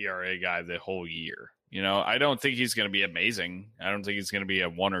 5.4 ERA guy the whole year. I don't think he's going to be amazing. I don't think he's going to be a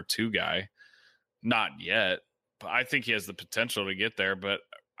 1 or 2 guy. Not yet. But I think he has the potential to get there. But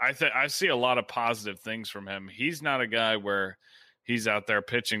I see a lot of positive things from him. He's not a guy where he's out there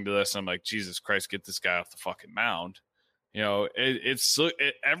pitching to this. I'm like, Jesus Christ, get this guy off the fucking mound.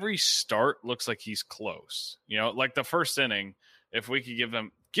 Every start looks like he's close. Like the first inning, if we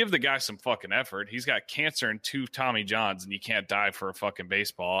could give the guy some fucking effort. He's got cancer and 2 Tommy Johns, and you can't die for a fucking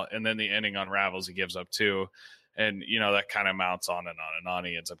baseball. And then the inning unravels, he gives up 2. And, that kind of mounts on and on and on.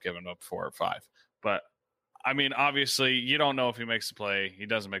 He ends up giving up 4 or 5. But, I mean, obviously, you don't know if he makes the play. He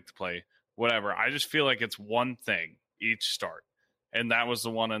doesn't make the play. Whatever. I just feel like it's one thing each start. And that was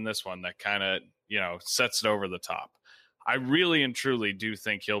the one in this one that kind of, sets it over the top. I really and truly do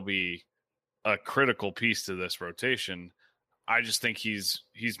think he'll be a critical piece to this rotation. I just think he's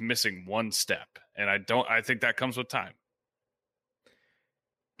missing one step, and I think that comes with time.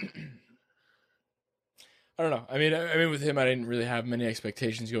 I don't know. I mean, with him, I didn't really have many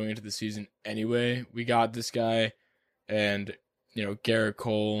expectations going into the season anyway. We got this guy, and Gerrit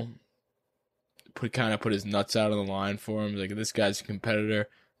Cole put his nuts out on the line for him. Like, this guy's a competitor.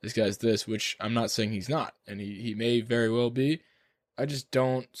 This guy's this, which I'm not saying he's not, and he may very well be. I just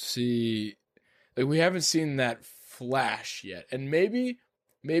don't see, like, we haven't seen that flash yet, and maybe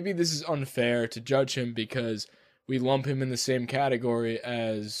this is unfair to judge him because we lump him in the same category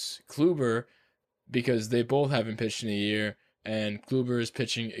as Kluber because they both haven't pitched in a year, and Kluber is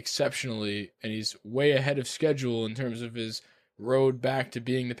pitching exceptionally, and he's way ahead of schedule in terms of his road back to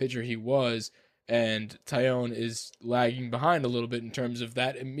being the pitcher he was, and Taillon is lagging behind a little bit in terms of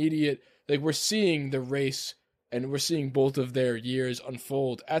that immediate, like, we're seeing the race, and we're seeing both of their years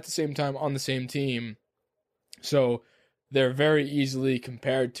unfold at the same time on the same team. So they're very easily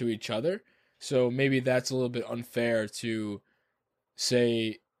compared to each other. So maybe that's a little bit unfair to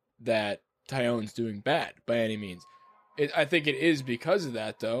say that Taillon's doing bad by any means. I think it is because of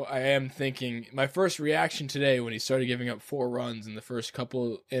that, though. I am thinking, my first reaction today when he started giving up 4 runs in the first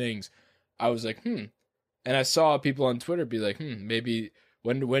couple innings, I was like, And I saw people on Twitter be like, maybe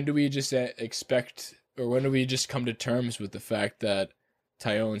when do we just expect, or when do we just come to terms with the fact that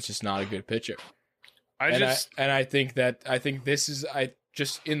Taillon's just not a good pitcher? I think this is, I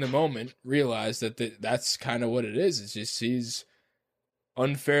just in the moment realized that's kind of what it is. It's just he's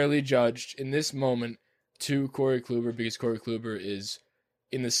unfairly judged in this moment to Corey Kluber because Corey Kluber is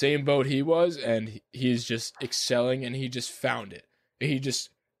in the same boat he was, and he's just excelling, and he just found it.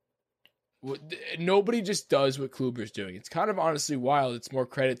 Nobody just does what Kluber's doing. It's kind of honestly wild. It's more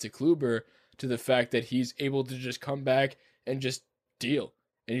credit to Kluber to the fact that he's able to just come back and just deal.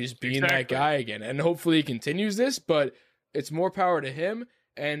 And he's just being that guy again. And hopefully he continues this, but it's more power to him.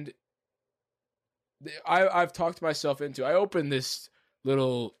 And I've talked myself into, I opened this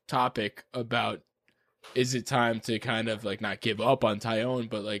little topic about, is it time to kind of like not give up on Taillon,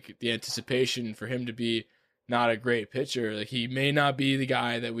 but like the anticipation for him to be not a great pitcher. Like, he may not be the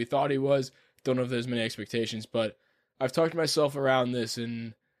guy that we thought he was. Don't know if there's many expectations, but I've talked myself around this,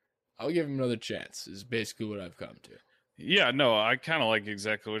 and I'll give him another chance is basically what I've come to. Yeah, no, I kind of like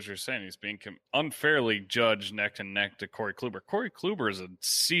exactly what you're saying. He's being unfairly judged neck and neck to Corey Kluber. Corey Kluber is a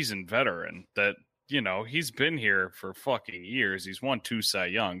seasoned veteran that, he's been here for fucking years. He's won 2 Cy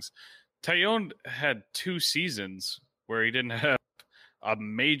Youngs. Taillon had 2 seasons where he didn't have a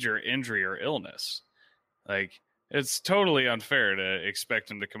major injury or illness. Like, it's totally unfair to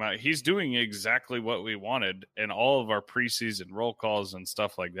expect him to come out. He's doing exactly what we wanted in all of our preseason roll calls and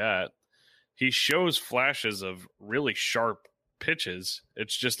stuff like that. He shows flashes of really sharp pitches.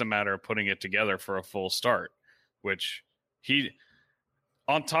 It's just a matter of putting it together for a full start, which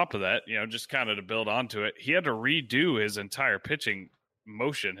on top of that, just kind of to build onto it, he had to redo his entire pitching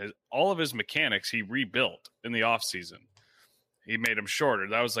motion. All of his mechanics he rebuilt in the offseason. He made him shorter.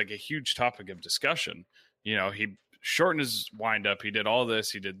 That was like a huge topic of discussion. He shortened his windup. He did all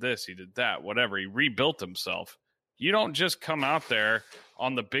this. He did this. He did that. Whatever. He rebuilt himself. You don't just come out there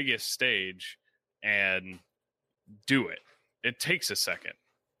on the biggest stage and do it. It takes a second.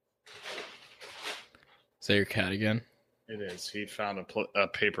 Is that your cat again? It is. He found a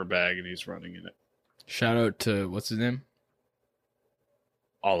paper bag and he's running in it. Shout out to, what's his name?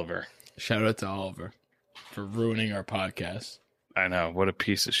 Oliver. Shout out to Oliver for ruining our podcast. I know. What a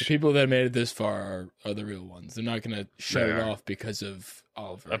piece of The shit. people that made it this far are the real ones. They're not going to shut They it are. off because of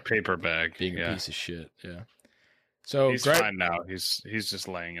Oliver A paper bag. being Yeah. a piece of shit. Yeah. So He's fine now. He's just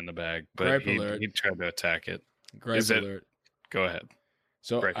laying in the bag, but Gripe he alert. tried to attack it. gripe Is it- alert. Go ahead.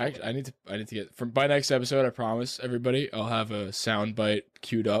 So Gripe I need to get from by next episode. I promise everybody I'll have a sound bite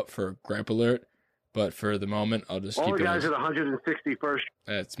queued up for gripe alert. But for the moment, I'll just All keep the it. guys As, at 161st.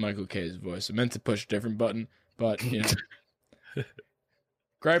 that's Michael K's voice. I meant to push a different button, but you know.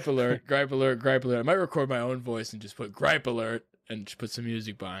 Gripe alert, gripe alert, gripe alert. I might record my own voice and just put gripe alert and just put some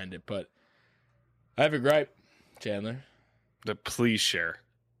music behind it. But I have a gripe, Chandler. Please share.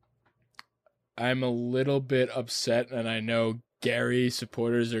 I'm a little upset, and I know Gary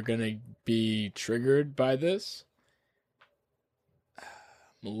supporters are going to be triggered by this.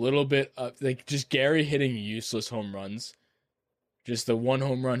 I'm a little bit like just Gary hitting useless home runs. Just the one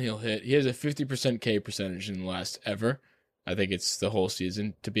home run he'll hit. He has a 50% K percentage in the last ever. I think it's the whole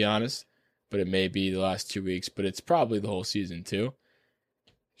season, to be honest. But it may be the last 2 weeks, but it's probably the whole season too.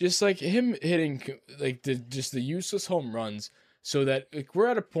 Just like him hitting like the useless home runs, so that like, we're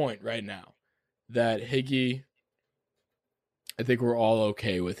at a point right now that Higgy, I think we're all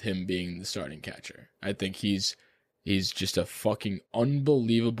okay with him being the starting catcher. I think he's just a fucking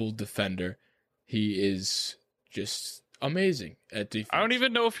unbelievable defender. He is just amazing at defense. I don't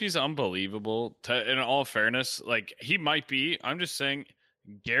even know if he's unbelievable. In all fairness, like he might be. I'm just saying,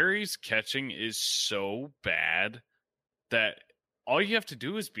 Gary's catching is so bad that all you have to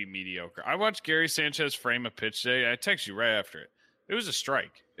do is be mediocre. I watched Gary Sanchez frame a pitch today. I text you right after it. It was a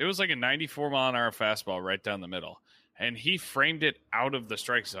strike. It was like a 94-mile-an-hour fastball right down the middle, and he framed it out of the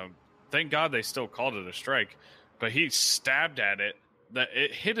strike zone. Thank God they still called it a strike, but he stabbed at it. That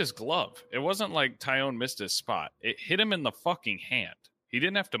it hit his glove. It wasn't like Tyone missed his spot. It hit him in the fucking hand. He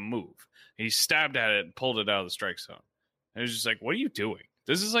didn't have to move. He stabbed at it and pulled it out of the strike zone. And it was just like, what are you doing?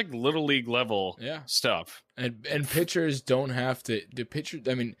 This is like little league level stuff. And pitchers don't have to. The pitchers,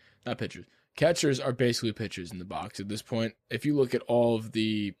 I mean, not pitchers. Catchers are basically pitchers in the box at this point. If you look at all of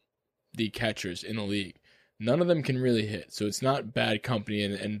the catchers in the league, none of them can really hit. So it's not bad company.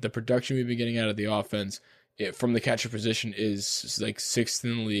 And the production we've been getting out of the offense from the catcher position is like sixth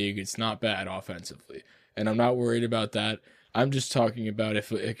in the league. It's not bad offensively. And I'm not worried about that. I'm just talking about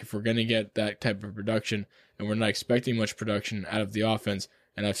if we're going to get that type of production, and we're not expecting much production out of the offense,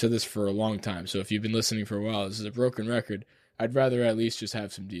 and I've said this for a long time, so if you've been listening for a while, this is a broken record, I'd rather at least just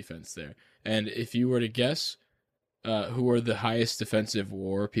have some defense there. And if you were to guess who are the highest defensive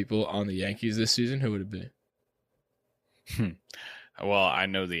WAR people on the Yankees this season, who would it be? Well, I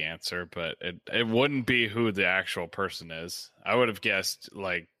know the answer, but it wouldn't be who the actual person is. I would have guessed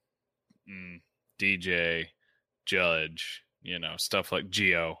like DJ, Judge, stuff like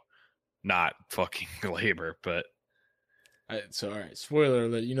Gio, not fucking Glaber, but So all right, spoiler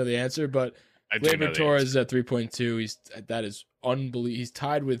alert, you know the answer, but I do know Gleyber the Torres answer. is at 3.2. That is unbelievable. He's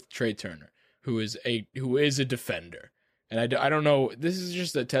tied with Trey Turner, who is a defender. And I don't know. This is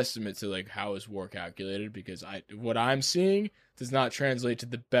just a testament to like how his WAR calculated, because what I'm seeing does not translate to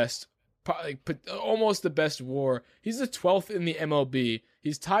the best, almost the best WAR. He's the 12th in the MLB.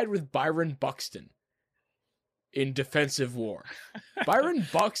 He's tied with Byron Buxton in defensive WAR. Byron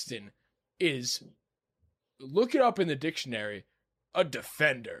Buxton is, look it up in the dictionary, a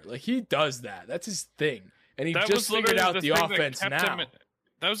defender. Like he does that. That's his thing. And he just figured out the offense now.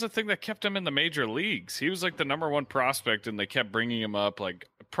 That was the thing that kept him in the major leagues. He was like the number one prospect, and they kept bringing him up like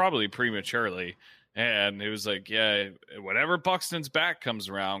probably prematurely. And it was like, yeah, whenever Buxton's back comes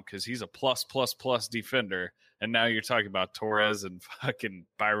around, because he's a plus defender. And now you're talking about Torres and fucking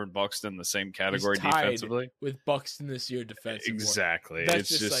Byron Buxton, the same category He's tied defensively. with Buxton this year defensively. Exactly.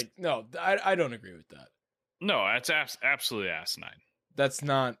 That's it's just like, no, I don't agree with that. No, that's absolutely asinine. That's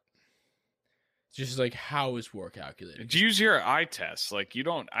not just like how is WAR calculated. Use your eye test. Like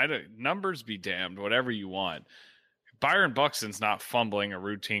numbers be damned, whatever you want. Byron Buxton's not fumbling a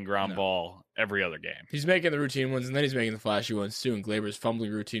routine ground ball every other game. He's making the routine ones, and then he's making the flashy ones too. And Glaber's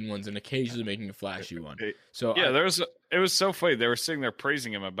fumbling routine ones and occasionally making a flashy one. So yeah, it was so funny. They were sitting there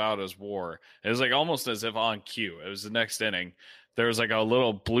praising him about his WAR. It was like almost as if on cue. It was the next inning. There was like a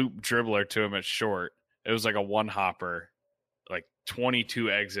little bloop dribbler to him at short. It was like a one hopper, like 22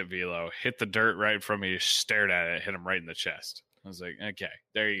 exit velo, hit the dirt right from me, stared at it, hit him right in the chest. I was like, okay,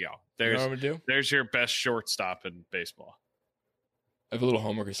 there you go. You know what I'm gonna do? There's your best shortstop in baseball. I have a little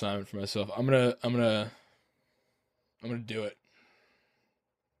homework assignment for myself. I'm gonna do it.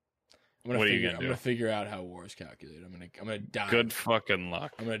 What are you gonna do? I'm gonna figure out how war is calculated. I'm gonna dive. Good fucking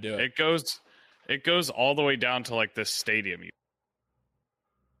luck. I'm gonna do it. It goes all the way down to like this stadium.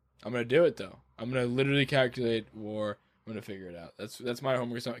 I'm gonna do it though. I'm gonna literally calculate war. I'm gonna figure it out. That's my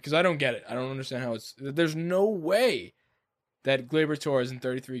homework assignment because I don't get it. I don't understand how it's. There's no way that Gleyber Torres in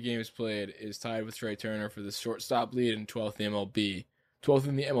 33 games played is tied with Trey Turner for the shortstop lead and 12th in the MLB. 12th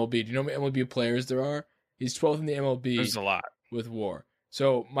in the MLB. Do you know how many MLB players there are? He's 12th in the MLB. There's a lot with war.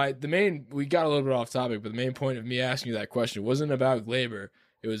 So we got a little bit off topic, but the main point of me asking you that question wasn't about Gleyber.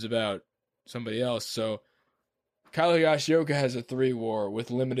 It was about somebody else. So Kyle Higashioka has a 3 WAR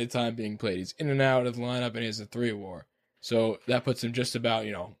with limited time being played. He's in and out of the lineup, and he has a 3 WAR. So that puts him just about,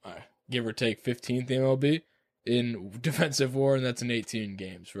 give or take 15th MLB in defensive WAR, and that's in 18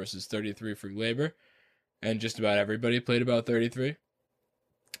 games versus 33 for Gleyber. And just about everybody played about 33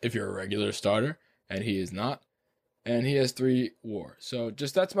 if you're a regular starter, and he is not. And he has 3 WAR. So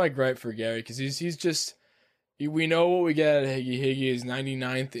just that's my gripe for Gary, because he's just... We know what we get at Higgy. Higgy is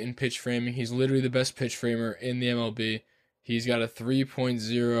 99th in pitch framing. He's literally the best pitch framer in the MLB. He's got a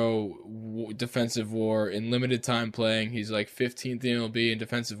 3.0 defensive WAR in limited time playing. He's like 15th in MLB in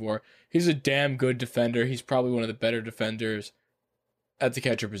defensive WAR. He's a damn good defender. He's probably one of the better defenders at the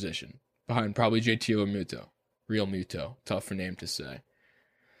catcher position, behind probably JT or Muto. Real Muto. Tougher name to say.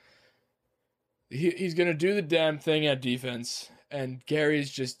 He's going to do the damn thing at defense, and Gary's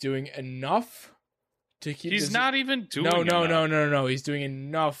just doing enough to keep He's not even doing No. He's doing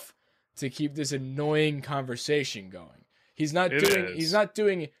enough to keep this annoying conversation going. He's not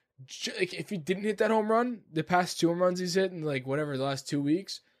doing like, if he didn't hit that home run, the past 2 home runs he's hit in like whatever the last 2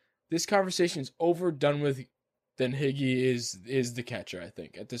 weeks, this conversation's over, done with. Then Higgy is the catcher, I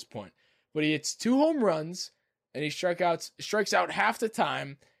think, at this point. But he hits 2 home runs and he strikes out half the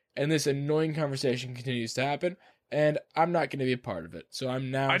time, and this annoying conversation continues to happen. And I'm not going to be a part of it. So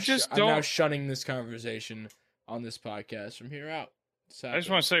I'm now shunning this conversation on this podcast from here out. I just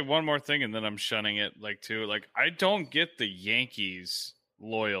want to say one more thing, and then I'm shunning it too. I don't get the Yankees'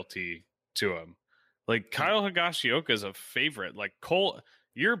 loyalty to him. Kyle Higashioka is a favorite. Cole,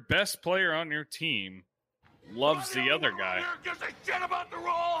 your best player on your team, loves the other guy. Gives a shit about the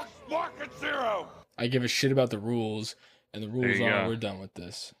rules. Market 0. I give a shit about the rules, and the rules are we're done with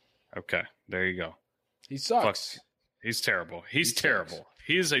this. Okay, there you go. He sucks. Fuck. He's terrible. He's terrible. Sucks.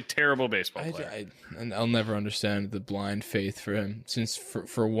 He is a terrible baseball player. And I'll never understand the blind faith for him, since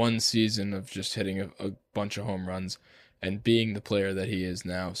for one season of just hitting a bunch of home runs and being the player that he is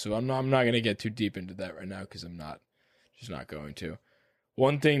now. So I'm not going to get too deep into that right now, because I'm just not going to.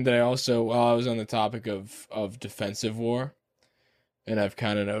 One thing that I also, while I was on the topic of defensive WAR, and I've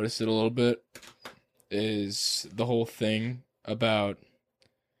kind of noticed it a little bit, is the whole thing about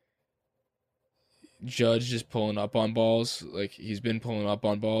Judge just pulling up on balls. He's been pulling up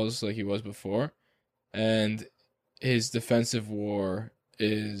on balls like he was before, and his defensive WAR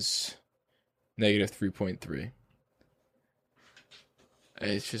is negative 3.3.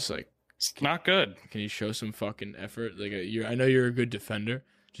 It's just it's not good. Can you show some fucking effort? I know you're a good defender.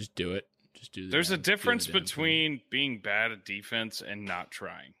 Just do it. Just do. There's a difference between being bad at defense and not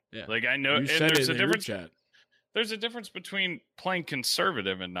trying. Yeah. I know, and there's a difference. There's a difference between playing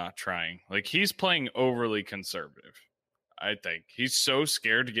conservative and not trying. He's playing overly conservative. I think he's so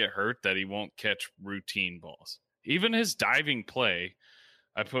scared to get hurt that he won't catch routine balls. Even his diving play,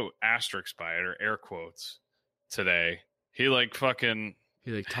 I put asterisks by it, or air quotes, today. He fucking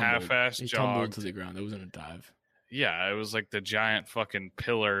half-ass jogged. He tumbled to the ground. That wasn't a dive. Yeah, it was the giant fucking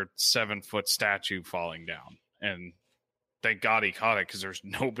pillar 7-foot statue falling down. And thank God he caught it, because there's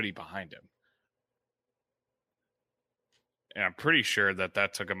nobody behind him. And I'm pretty sure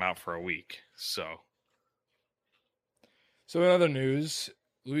that took him out for a week. So in other news,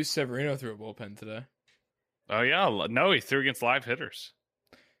 Luis Severino threw a bullpen today. Oh, yeah. No, he threw against live hitters.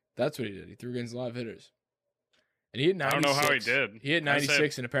 That's what he did. He threw against live hitters. And he hit 96. I don't know how he did. He hit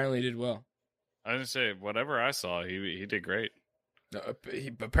 96, and apparently he did well. I didn't say, whatever I saw, he did great. No,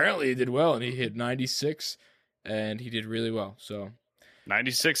 apparently he did well, and he hit 96, and he did really well. So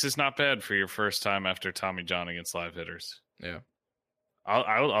 96 is not bad for your first time after Tommy John against live hitters. Yeah,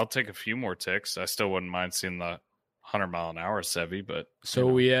 I'll take a few more ticks. I still wouldn't mind seeing the 100-mile-an-hour Sevy, but so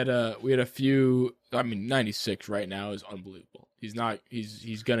we had a few. I mean, 96 right now is unbelievable. He's not.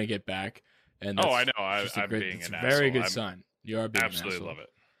 He's gonna get back. And I know. I'm being an asshole. Very good sign. You are being absolutely an asshole. Love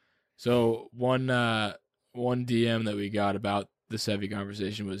it. So one DM that we got about the Sevy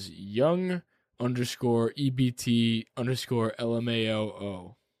conversation was young underscore EBT underscore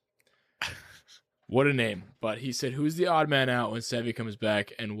LMAOO. What a name. But he said, who's the odd man out when Sevy comes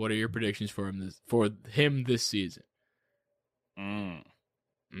back, and what are your predictions for him this season? I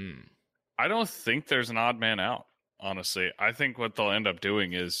don't think there's an odd man out, honestly. I think what they'll end up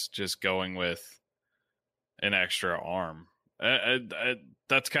doing is just going with an extra arm.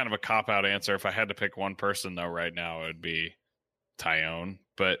 That's kind of a cop-out answer. If I had to pick one person, though, right now, it would be Tyone.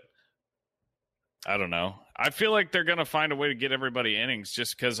 But I don't know. I feel like they're going to find a way to get everybody innings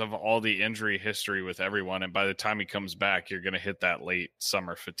just because of all the injury history with everyone. And by the time he comes back, you're going to hit that late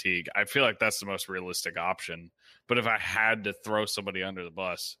summer fatigue. I feel like that's the most realistic option. But if I had to throw somebody under the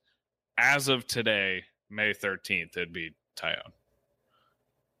bus, as of today, May 13th, it'd be Tyone.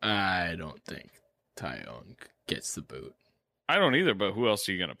 I don't think Tyone gets the boot. I don't either, but who else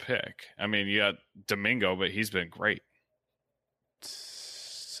are you going to pick? I mean, you got Domingo, but he's been great.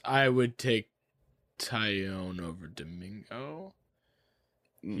 I would take Tyone over Domingo.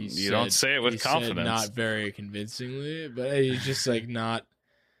 You don't say it with confidence. Not very convincingly, but he's just like not.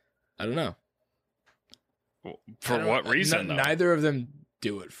 I don't know. For what reason? Though? Neither of them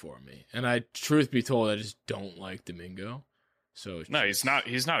do it for me, and truth be told, I just don't like Domingo. So no, he's not.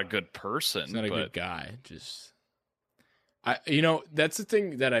 He's not a good person. He's not a good guy. That's the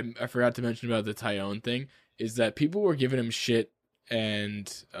thing that I forgot to mention about the Tyone thing is that people were giving him shit. And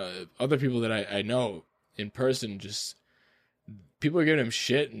other people that I know in person, just people are giving him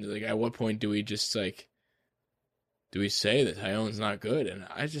shit. And like, at what point do we just like, do we say that Tyone's not good? And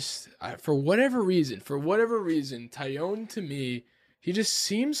for whatever reason, Tyone to me, he just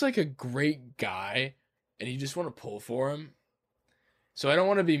seems like a great guy, and you just want to pull for him. So I don't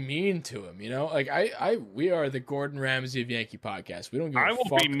want to be mean to him, Like we are the Gordon Ramsay of Yankee podcast. We don't give a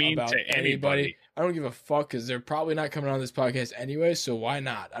fuck about anybody. I don't give a fuck because they're probably not coming on this podcast anyway. So why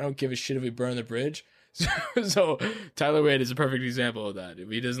not? I don't give a shit if we burn the bridge. So Tyler Wade is a perfect example of that.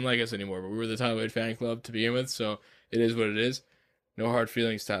 He doesn't like us anymore, but we were the Tyler Wade fan club to begin with. So it is what it is. No hard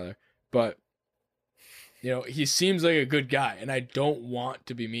feelings, Tyler. But he seems like a good guy, and I don't want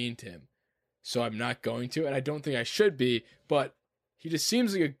to be mean to him. So I'm not going to, and I don't think I should be, but he just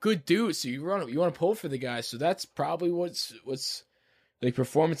seems like a good dude, so you want to pull for the guy. So that's probably what's like,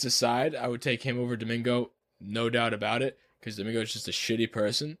 performance aside, I would take him over Domingo, no doubt about it, because Domingo is just a shitty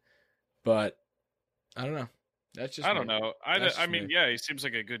person. But I don't know. That's just I don't know. I mean, yeah, he seems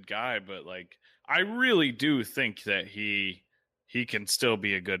like a good guy, but like I really do think that he can still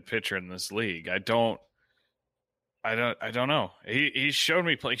be a good pitcher in this league. I don't know. He showed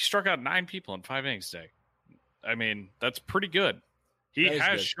me play. He struck out 9 people in 5 innings today. I mean, that's pretty good. He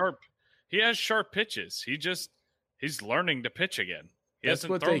has sharp pitches. He's learning to pitch again. That's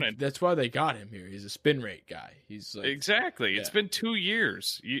why they got him here. He's a spin rate guy. He's like, exactly. Yeah. It's been 2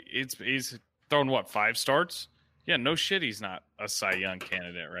 years. He's thrown 5 starts? Yeah, no shit. He's not a Cy Young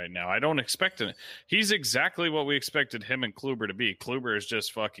candidate right now. I don't expect him. He's exactly what we expected him and Kluber to be. Kluber is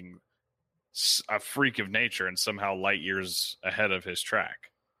just fucking a freak of nature and somehow light years ahead of his track.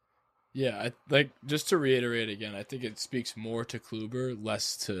 Yeah, just to reiterate again, I think it speaks more to Kluber,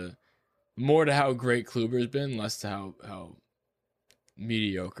 more to how great Kluber's been, less to how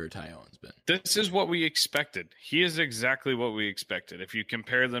mediocre Tyone's been. This is what we expected. He is exactly what we expected. If you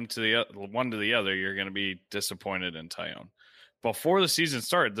compare them to the one to the other, you're going to be disappointed in Tyone. Before the season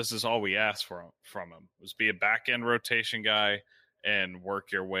started, this is all we asked from him, was be a back-end rotation guy and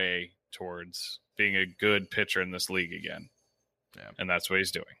work your way towards being a good pitcher in this league again. Yeah. And that's what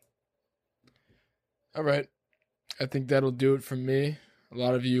he's doing. All right. I think that'll do it from me. A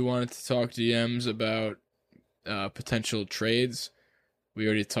lot of you wanted to talk DMs about potential trades. We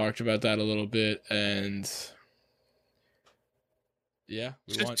already talked about that a little bit, and yeah,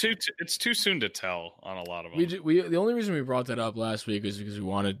 it's too soon to tell on a lot of them. The only reason we brought that up last week is because we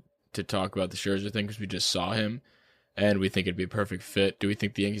wanted to talk about the Scherzer thing because we just saw him, and we think it'd be a perfect fit. Do we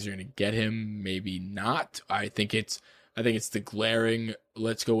think the Yankees are going to get him? Maybe not. I think it's the glaring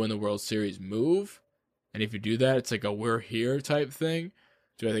let's go win the World Series move. And if you do that, it's like a we're here type thing.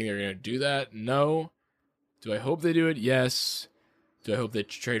 Do I think they're going to do that? No. Do I hope they do it? Yes. Do I hope they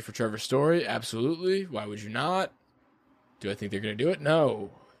trade for Trevor Story? Absolutely. Why would you not? Do I think they're going to do it? No.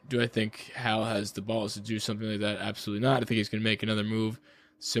 Do I think Hal has the balls to do something like that? Absolutely not. I think he's going to make another move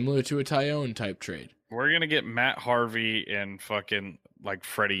similar to a Tyone type trade. We're going to get Matt Harvey and fucking like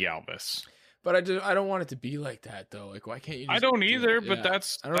Freddie Alvis. But I don't want it to be like that, though. Like, why can't you just I don't either, but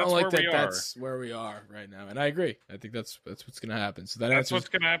that's where we are right now. And I agree. I think that's what's going to happen. So that's what's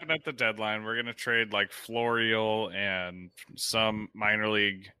going to happen at the deadline. We're going to trade like Florial and some minor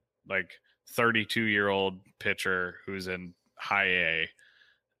league, like 32-year-old pitcher who's in high A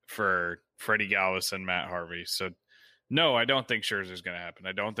for Freddie Galvis and Matt Harvey. So, no, I don't think Scherzer's going to happen.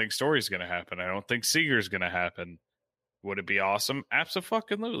 I don't think Story's going to happen. I don't think Seager's going to happen. Would it be awesome?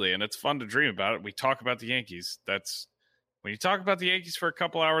 Absolutely. And it's fun to dream about it. We talk about the Yankees. That's when you talk about the Yankees for a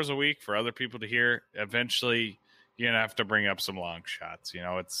couple hours a week for other people to hear, eventually you're going to have to bring up some long shots.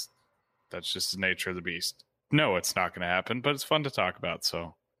 That's just the nature of the beast. No, it's not going to happen, but it's fun to talk about.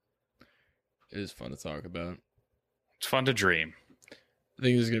 So It is fun to talk about. it's fun to dream. I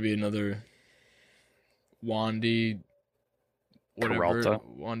think there's going to be another Wandy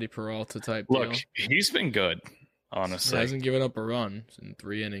Peralta type Look, deal. he's been good, He honestly. hasn't given up a run in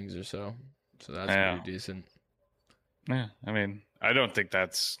 3 innings or so. So that's pretty decent. Yeah, I mean, I don't think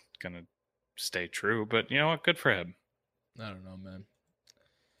that's going to stay true, but you know what? Good for him. I don't know, man.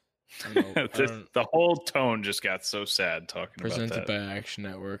 I don't know. The whole tone just got so sad talking about Presented that. by Action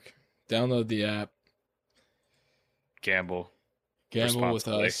Network. Download the app. Gamble With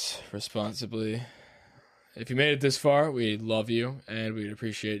us responsibly. If you made it this far, we'd love you, and we'd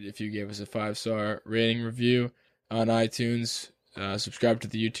appreciate it if you gave us a 5-star rating review on iTunes. Subscribe to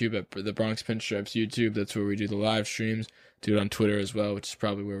the YouTube at the Bronx Pinstripes YouTube. That's where we do the live streams. Do it on Twitter as well, which is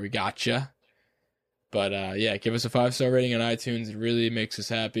probably where we gotcha. But yeah, give us a 5-star rating on iTunes. It really makes us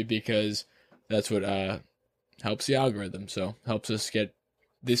happy because that's what helps the algorithm. So helps us get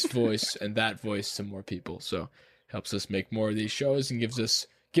this voice and that voice to more people. So helps us make more of these shows and gives us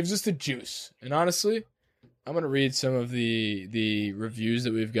the juice. And honestly, I'm gonna read some of the reviews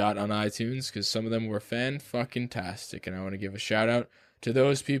that we've got on iTunes because some of them were fan-fucking-tastic, and I want to give a shout out to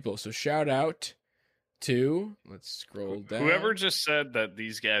those people. So shout out to, let's scroll down. Whoever just said that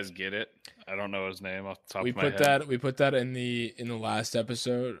these guys get it, I don't know his name off the top of my head. We put that in the last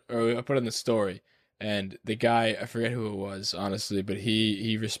episode, or I put it in the story, and the guy, I forget who it was, honestly, but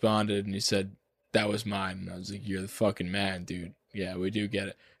he responded and he said, that was mine. And I was like, you're the fucking man, dude. Yeah, we do get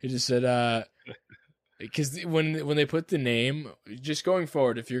it. He just said, because when they put the name, just going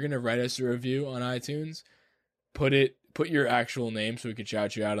forward, if you're going to write us a review on iTunes, put your actual name so we can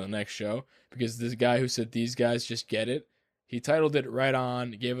shout you out on the next show. Because this guy who said these guys just get it, he titled it right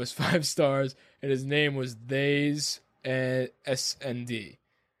on, gave us 5 stars, and his name was Theys and SND.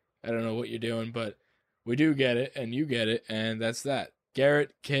 I don't know what you're doing, but we do get it, and you get it, and that's that. Gerrit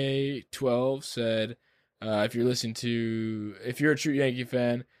K12 said, if you're a true Yankee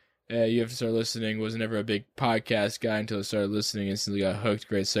fan, you have to start listening. Was never a big podcast guy until I started listening. Instantly got hooked.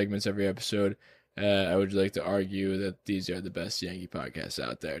 Great segments every episode. I would like to argue that these are the best Yankee podcasts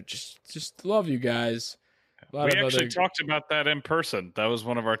out there. Just love you guys. We actually talked about that in person. That was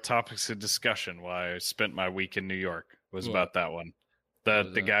one of our topics of discussion while I spent my week in New York. Was about that one.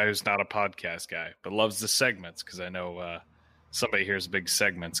 The guy who's not a podcast guy but loves the segments, because I know somebody here is a big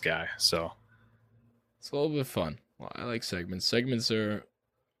segments guy. So it's a little bit fun. Well, I like segments. Segments are...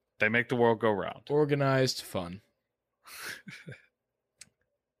 They make the world go round. Organized fun.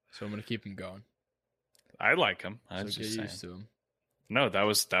 So I'm going to keep them going. I like them. I So was get just used saying. to them. No, that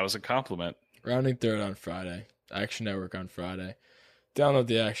was a compliment. Rounding third on Friday. Action Network on Friday. Download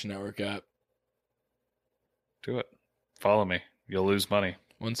the Action Network app. Do it. Follow me. You'll lose money.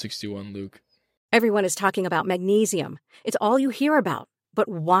 161 Luke. Everyone is talking about magnesium. It's all you hear about. But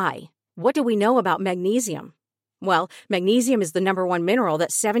why? What do we know about magnesium? Well, magnesium is the #1 mineral that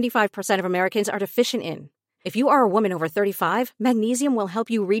 75% of Americans are deficient in. If you are a woman over 35, magnesium will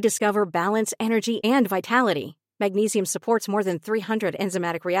help you rediscover balance, energy, and vitality. Magnesium supports more than 300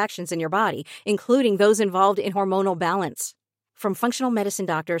 enzymatic reactions in your body, including those involved in hormonal balance. From functional medicine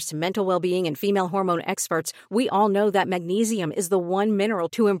doctors to mental well-being and female hormone experts, we all know that magnesium is the one mineral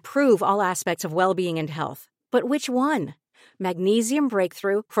to improve all aspects of well-being and health. But which one? Magnesium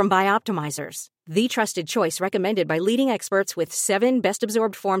Breakthrough from Bioptimizers, the trusted choice recommended by leading experts with 7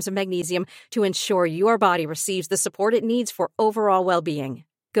 best-absorbed forms of magnesium to ensure your body receives the support it needs for overall well-being.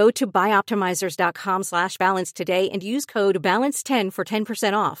 Go to bioptimizers.com/balance today and use code BALANCE10 for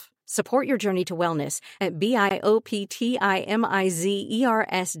 10% off. Support your journey to wellness at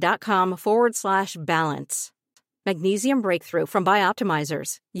bioptimizers.com/balance. Magnesium Breakthrough from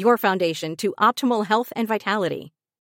Bioptimizers, your foundation to optimal health and vitality.